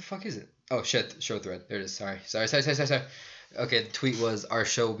the fuck is it? Oh shit, show thread. There it is. Sorry. Okay, the tweet was, our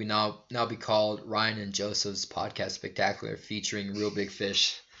show will be now be called Ryan and Joseph's Podcast Spectacular featuring Real Big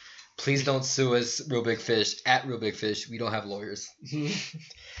Fish. Please don't sue us, Real Big Fish, at Real Big Fish. We don't have lawyers.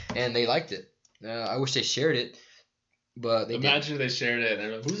 And they liked it. I wish they shared it. but they didn't. Imagine they shared it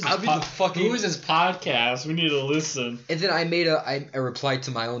and they're like, I'll be the fucking- who is this podcast? We need to listen. And then I replied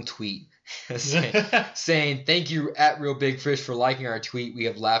to my own tweet saying thank you at Real Big Fish for liking our tweet.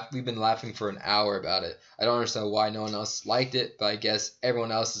 We've been laughing for an hour about it. I don't understand why no one else liked it, but I guess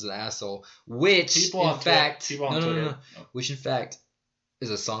everyone else is an asshole. Which People on Twitter. no. Which in fact is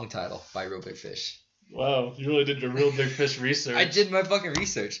a song title by Real Big Fish. Wow, you really did your Real Big Fish research. I did my fucking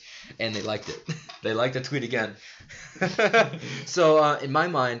research, and they liked it. They liked the tweet again. So in my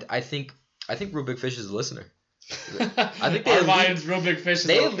mind, I think Real Big Fish is a listener. I think they Our at minds, Real Big Fish.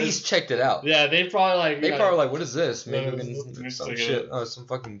 They at least checked it out. Yeah, they probably like. They probably like, what is this? Maybe Yeah, we let's can some check it shit. Oh, some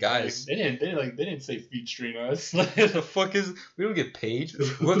fucking guys. They didn't say featuring us. What the fuck is? We don't get paid.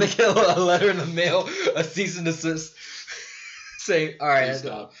 What if they get a letter in the mail, a cease and desist, saying, "All right, Please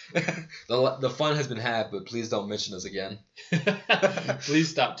stop. the fun has been had, but please don't mention us again." Please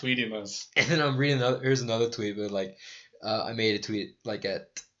stop tweeting us. And then I'm reading here's another tweet, but like, I made a tweet like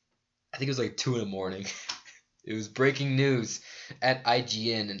at, I think it was like 2 a.m. It was breaking news at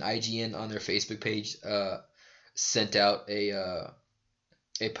IGN, and IGN on their Facebook page sent out a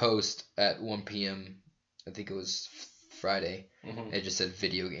post at 1 p.m. I think it was Friday. Mhm. It just said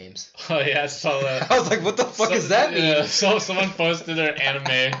video games. Oh yeah, I saw that. I was like, what the fuck does that mean? Yeah, so someone posted their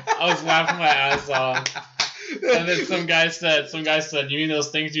anime. I was laughing my ass off. And then some guy said, "You mean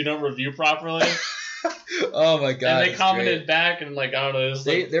those things you don't review properly?" Oh my god! And they it's commented great. back, and like I don't know, it was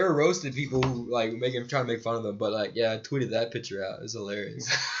like, They were roasting people who like trying to make fun of them, but like yeah, I tweeted that picture out. It's hilarious.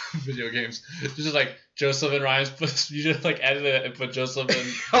 video games. Just like Joseph and Ryan's. You just like edited it and put Joseph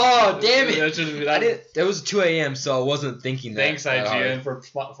and. Oh damn it! That shouldn't be I that. did. It was 2 a.m., so I wasn't thinking that. Thanks that hard. IGN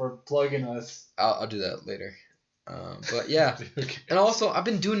for plugging us. I'll do that later. But yeah, and also I've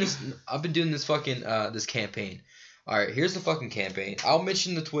been doing this fucking this campaign. All right, here's the fucking campaign. I'll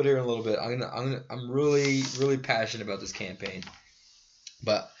mention the Twitter in a little bit. I'm really passionate about this campaign.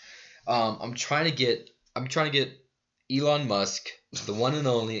 But I'm trying to get Elon Musk, the one and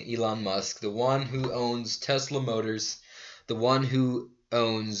only Elon Musk, the one who owns Tesla Motors, the one who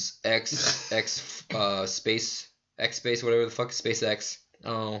owns X Space, whatever the fuck, SpaceX.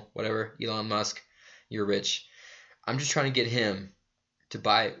 Oh, whatever. Elon Musk, you're rich. I'm just trying to get him to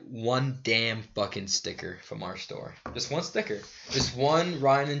buy one damn fucking sticker from our store. Just one sticker. Just one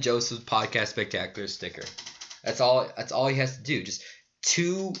Ryan and Joseph's Podcast Spectacular sticker. That's all he has to do. Just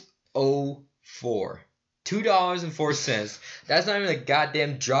 $2.04. $2.04. That's not even a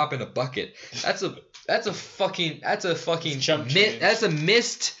goddamn drop in a bucket. That's a fucking chump change. That's a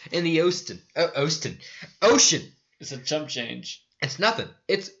mist in the ocean. It's a chump change. It's nothing.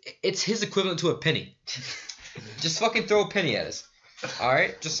 It's his equivalent to a penny. Just fucking throw a penny at us. All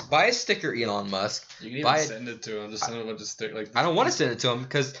right, just buy a sticker, Elon Musk. You can Buy even it. send it to him. Just send him a bunch of stick like. I don't want to send it to him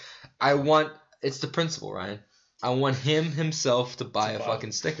because it's the principle, Ryan. I want him himself to buy a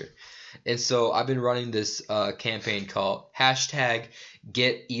fucking sticker. And so I've been running this campaign called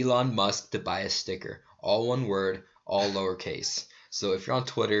 #Get Elon Musk to buy a sticker. All one word, all lowercase. So if you're on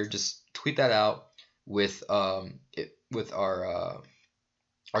Twitter, just tweet that out with our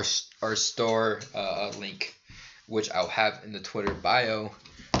store link, which I'll have in the Twitter bio.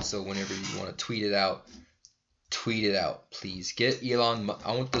 So whenever you want to tweet it out, please. Get Elon.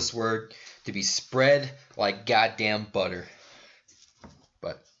 I want this word to be spread like goddamn butter.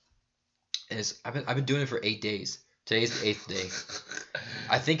 But I've been doing it for 8 days. Today's the 8th day.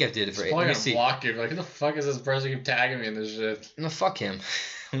 I think I did it for 8. Let me see. Block you. Like, who the fuck is this person keep tagging me in this shit? No, fuck him.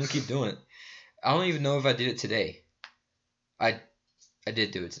 I'm gonna keep doing it. I don't even know if I did it today. I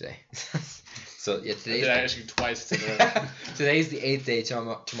did do it today. So yeah, I did ask you twice today. today's the 8th day.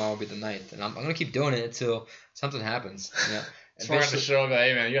 Tomorrow will be the 9th, and I'm gonna keep doing it until something happens. Yeah. So we're on the show, but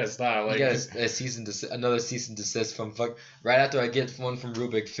hey man, you gotta stop. Like, another cease and desist from right after I get one from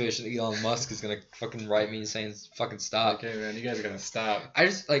Rubik Fish, and Elon Musk is gonna fucking write me saying fucking stop. Okay, man, you guys are gonna stop. I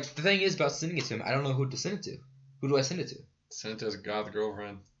just like the thing is about sending it to him. I don't know who to send it to. Who do I send it to? Send it to his goth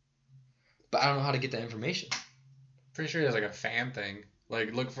girlfriend. But I don't know how to get that information. Pretty sure he has like a fan thing.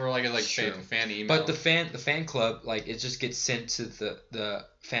 Like look for like a fan email. But the fan club, like it just gets sent to the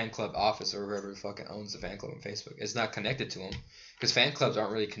fan club office or whoever fucking owns the fan club on Facebook. It's not connected to them because fan clubs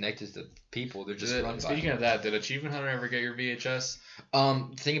aren't really connected to people. They're just run by. Speaking of that, did Achievement Hunter ever get your VHS? The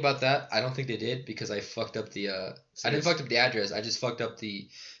thing about that, I don't think they did because I fucked up the. I didn't fuck up the address. I just fucked up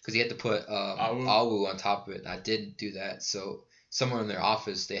because you had to put AWU on top of it. And I didn't do that. So somewhere in their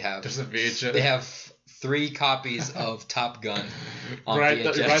office they have. There's a VHS. They have 3 copies of Top Gun on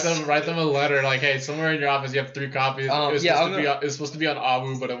VHS. Write them a letter like, hey, somewhere in your office you have 3 copies. It's supposed to be on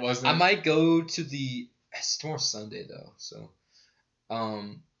AWU, but it wasn't. I might go to it's tomorrow Sunday though, so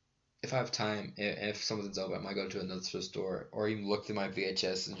if I have time, if something's up, I might go to another store or even look through my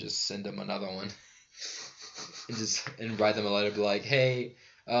VHS and just send them another one. and write them a letter, be like, hey,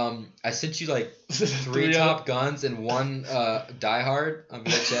 I sent you like 3 Top Guns and 1 Die Hard on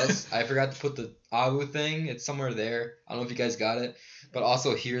VHS. I forgot to put the Abu thing. It's somewhere there. I don't know if you guys got it, but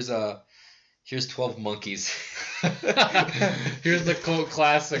also here's 12 Monkeys. Here's the cult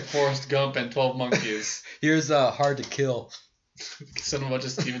classic Forrest Gump and 12 Monkeys. Here's Hard to Kill. Send a bunch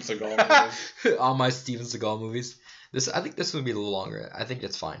of Steven Seagal movies. All my Steven Seagal movies. I think this would be a little longer. I think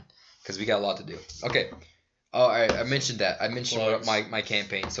it's fine because we got a lot to do. Okay. Oh, I mentioned that. I mentioned Plugs. my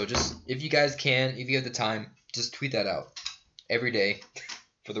campaign. So just if you guys can, if you have the time, just tweet that out every day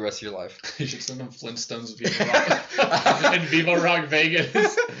for the rest of your life. You should send them Flintstones Viva Rock and Viva Rock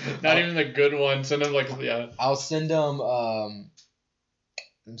Vegas. Not even the good one. Send them I'll send them. Let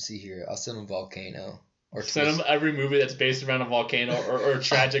me see here. I'll send them Volcano. Or send them every movie that's based around a volcano or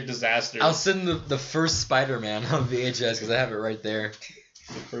tragic disaster. I'll send the first Spider-Man on VHS because I have it right there.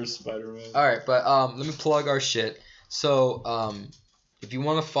 The first Spider-Man. All right, but let me plug our shit. So if you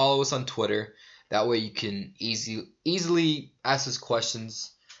want to follow us on Twitter, that way you can easily ask us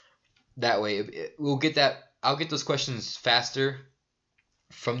questions. That way we'll get that. I'll get those questions faster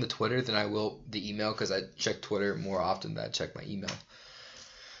from the Twitter than I will the email because I check Twitter more often than I check my email.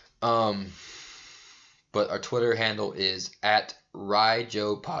 But our Twitter handle is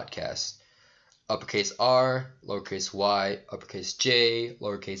 @RyeJoePodcast. Uppercase R, lowercase y, uppercase J,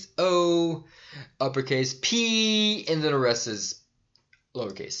 lowercase O, uppercase P, and then the rest is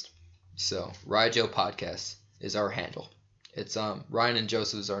lowercase. So Joe Podcast is our handle. It's Ryan and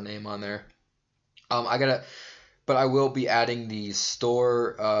Joseph's our name on there. But I will be adding the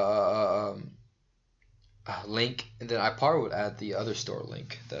store link, and then I probably would add the other store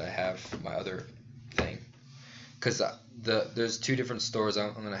link that I have for my other thing, because there's 2 different stores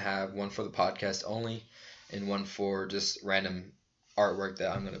I'm gonna have, one for the podcast only, and one for just random artwork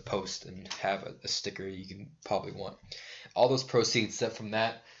that I'm gonna post and have a sticker you can probably want. All those proceeds set from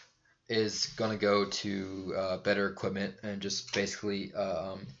that is gonna go to better equipment and just basically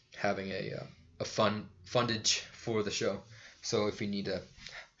having a fundage for the show. So if you need to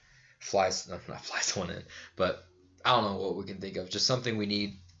not fly someone in, but I don't know what we can think of, just something we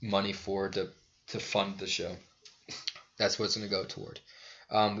need money for to fund the show. That's what it's going to go toward.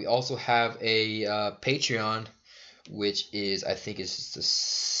 We also have a Patreon, which is, I think it's the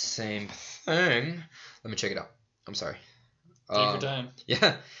same thing. Let me check it out. I'm sorry. Take your time.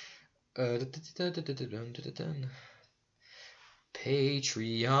 Yeah.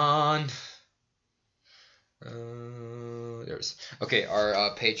 Patreon. There's okay.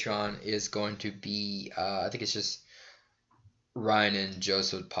 Our Patreon is going to be. I think it's just Ryan and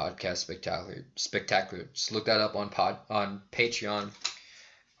Joseph Podcast Spectacular. Just look that up on Patreon.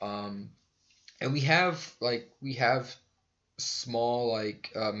 And we have small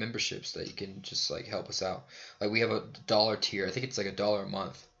memberships that you can just help us out. Like we have a $1 tier. I think it's $1 a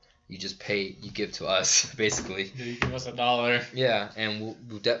month. You just pay, you give to us basically. You give us $1. Yeah, and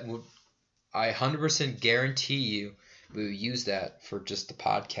I 100% guarantee you we will use that for just the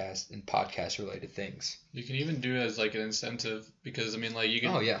podcast and podcast related things. You can even do it as an incentive because you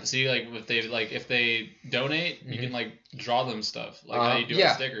can see if they donate, you can draw them stuff how you do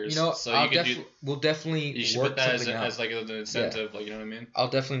with stickers. We'll definitely you should work put that something out. as an incentive, you know what I mean? I'll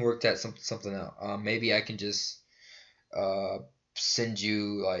definitely work that something out. Maybe I can just send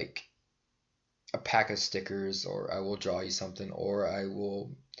you a pack of stickers, or I will draw you something, or I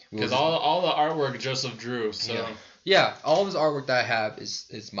will. Because all the artwork Joseph drew, so. Yeah, all of his artwork that I have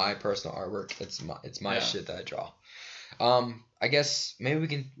is my personal artwork. It's my shit that I draw. I guess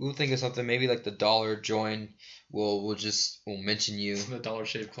maybe we'll think of something. Maybe the Dollar Join. We'll mention you. The Dollar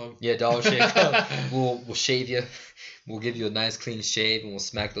Shave Club. Yeah, Dollar Shave Club. We'll shave you. We'll give you a nice clean shave, and we'll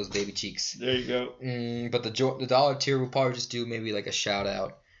smack those baby cheeks. There you go. But the $1 tier, we'll probably just do maybe a shout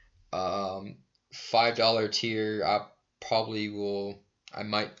out. $5 tier, I'll probably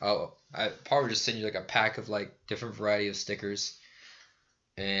just send you a pack of different variety of stickers.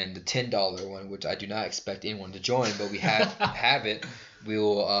 And the $10 one, which I do not expect anyone to join, but we have it.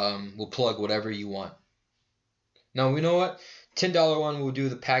 We'll plug whatever you want. No, you know what? $10 one, we'll do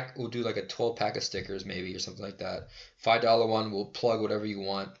the pack. We'll do a 12 pack of stickers maybe or something like that. $5 one, we'll plug whatever you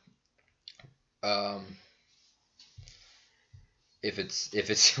want. If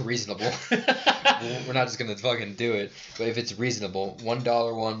it's reasonable. We're not just gonna fucking do it, but if it's reasonable,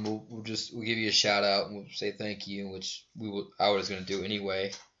 $1 one we'll give you a shout out and we'll say thank you, which I was gonna do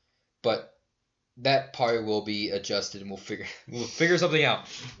anyway. But that probably will be adjusted, and we'll figure something out.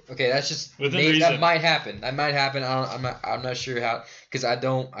 Okay, that's just Within that reason. might happen. That might happen. I'm not sure how, because I've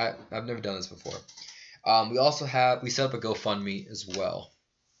never done this before. We set up a GoFundMe as well,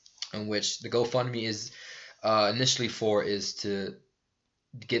 in which the GoFundMe is initially is to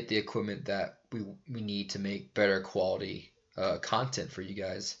get the equipment that we need to make better quality content for you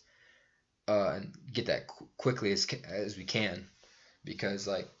guys, and get that quickly as we can, because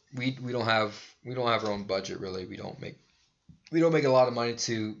like we don't have our own budget really. We don't make a lot of money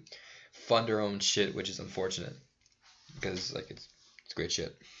to fund our own shit, which is unfortunate, because like it's great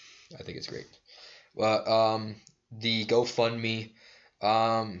shit. I think it's great. Well, the GoFundMe,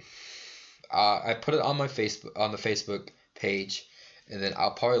 I put it on my Facebook page, and then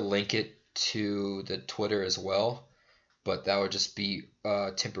I'll probably link it to the Twitter as well, but that would just be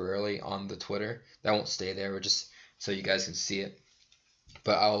temporarily on the Twitter. That won't stay there. We're just so you guys can see it.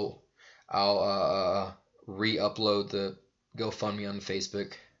 But I'll re-upload the GoFundMe on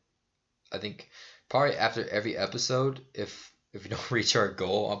Facebook. I think probably after every episode, if we don't reach our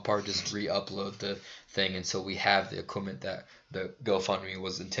goal, I'll probably just re-upload the thing until we have the equipment that the GoFundMe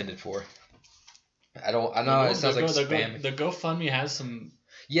was intended for. I know it sounds like spam. The GoFundMe has some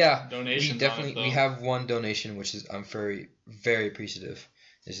Yeah, donations. we definitely on it, we have one donation, which is I'm very very appreciative.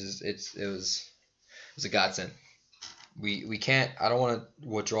 It was a godsend. We can't. I don't want to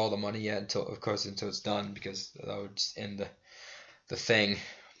withdraw the money yet until it's done, because that would just end the thing.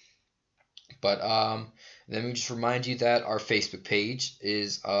 But let me just remind you that our Facebook page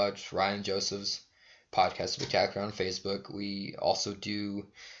is Ryan Joseph's Podcast Spectacular on Facebook. We also do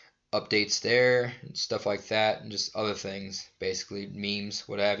updates there and stuff like that, and just other things, basically memes,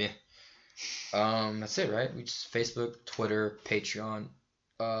 what have you. That's it, right? We just Facebook, Twitter, Patreon,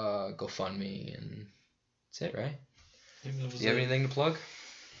 GoFundMe, and that's it, right? Do you have anything to plug?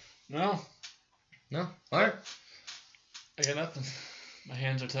 No, No? Alright. I got nothing. My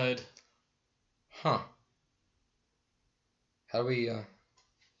hands are tied. Huh. How do we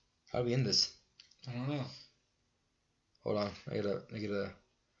end this? I don't know. Hold on. I get a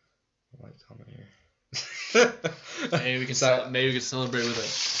white comment here. Maybe we can celebrate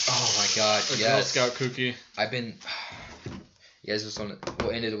with Oh my god, a Girl yes. Scout cookie. You guys just want to...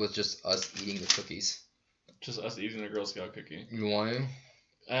 We'll end it with just us eating the cookies. Just us eating a Girl Scout cookie. You want to?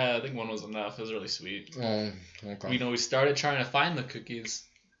 I think one was enough. It was really sweet. Oh, okay. We started trying to find the cookies.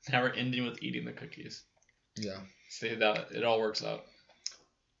 Now we're ending with eating the cookies. Yeah. See that it all works out.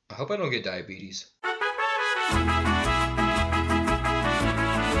 I hope I don't get diabetes.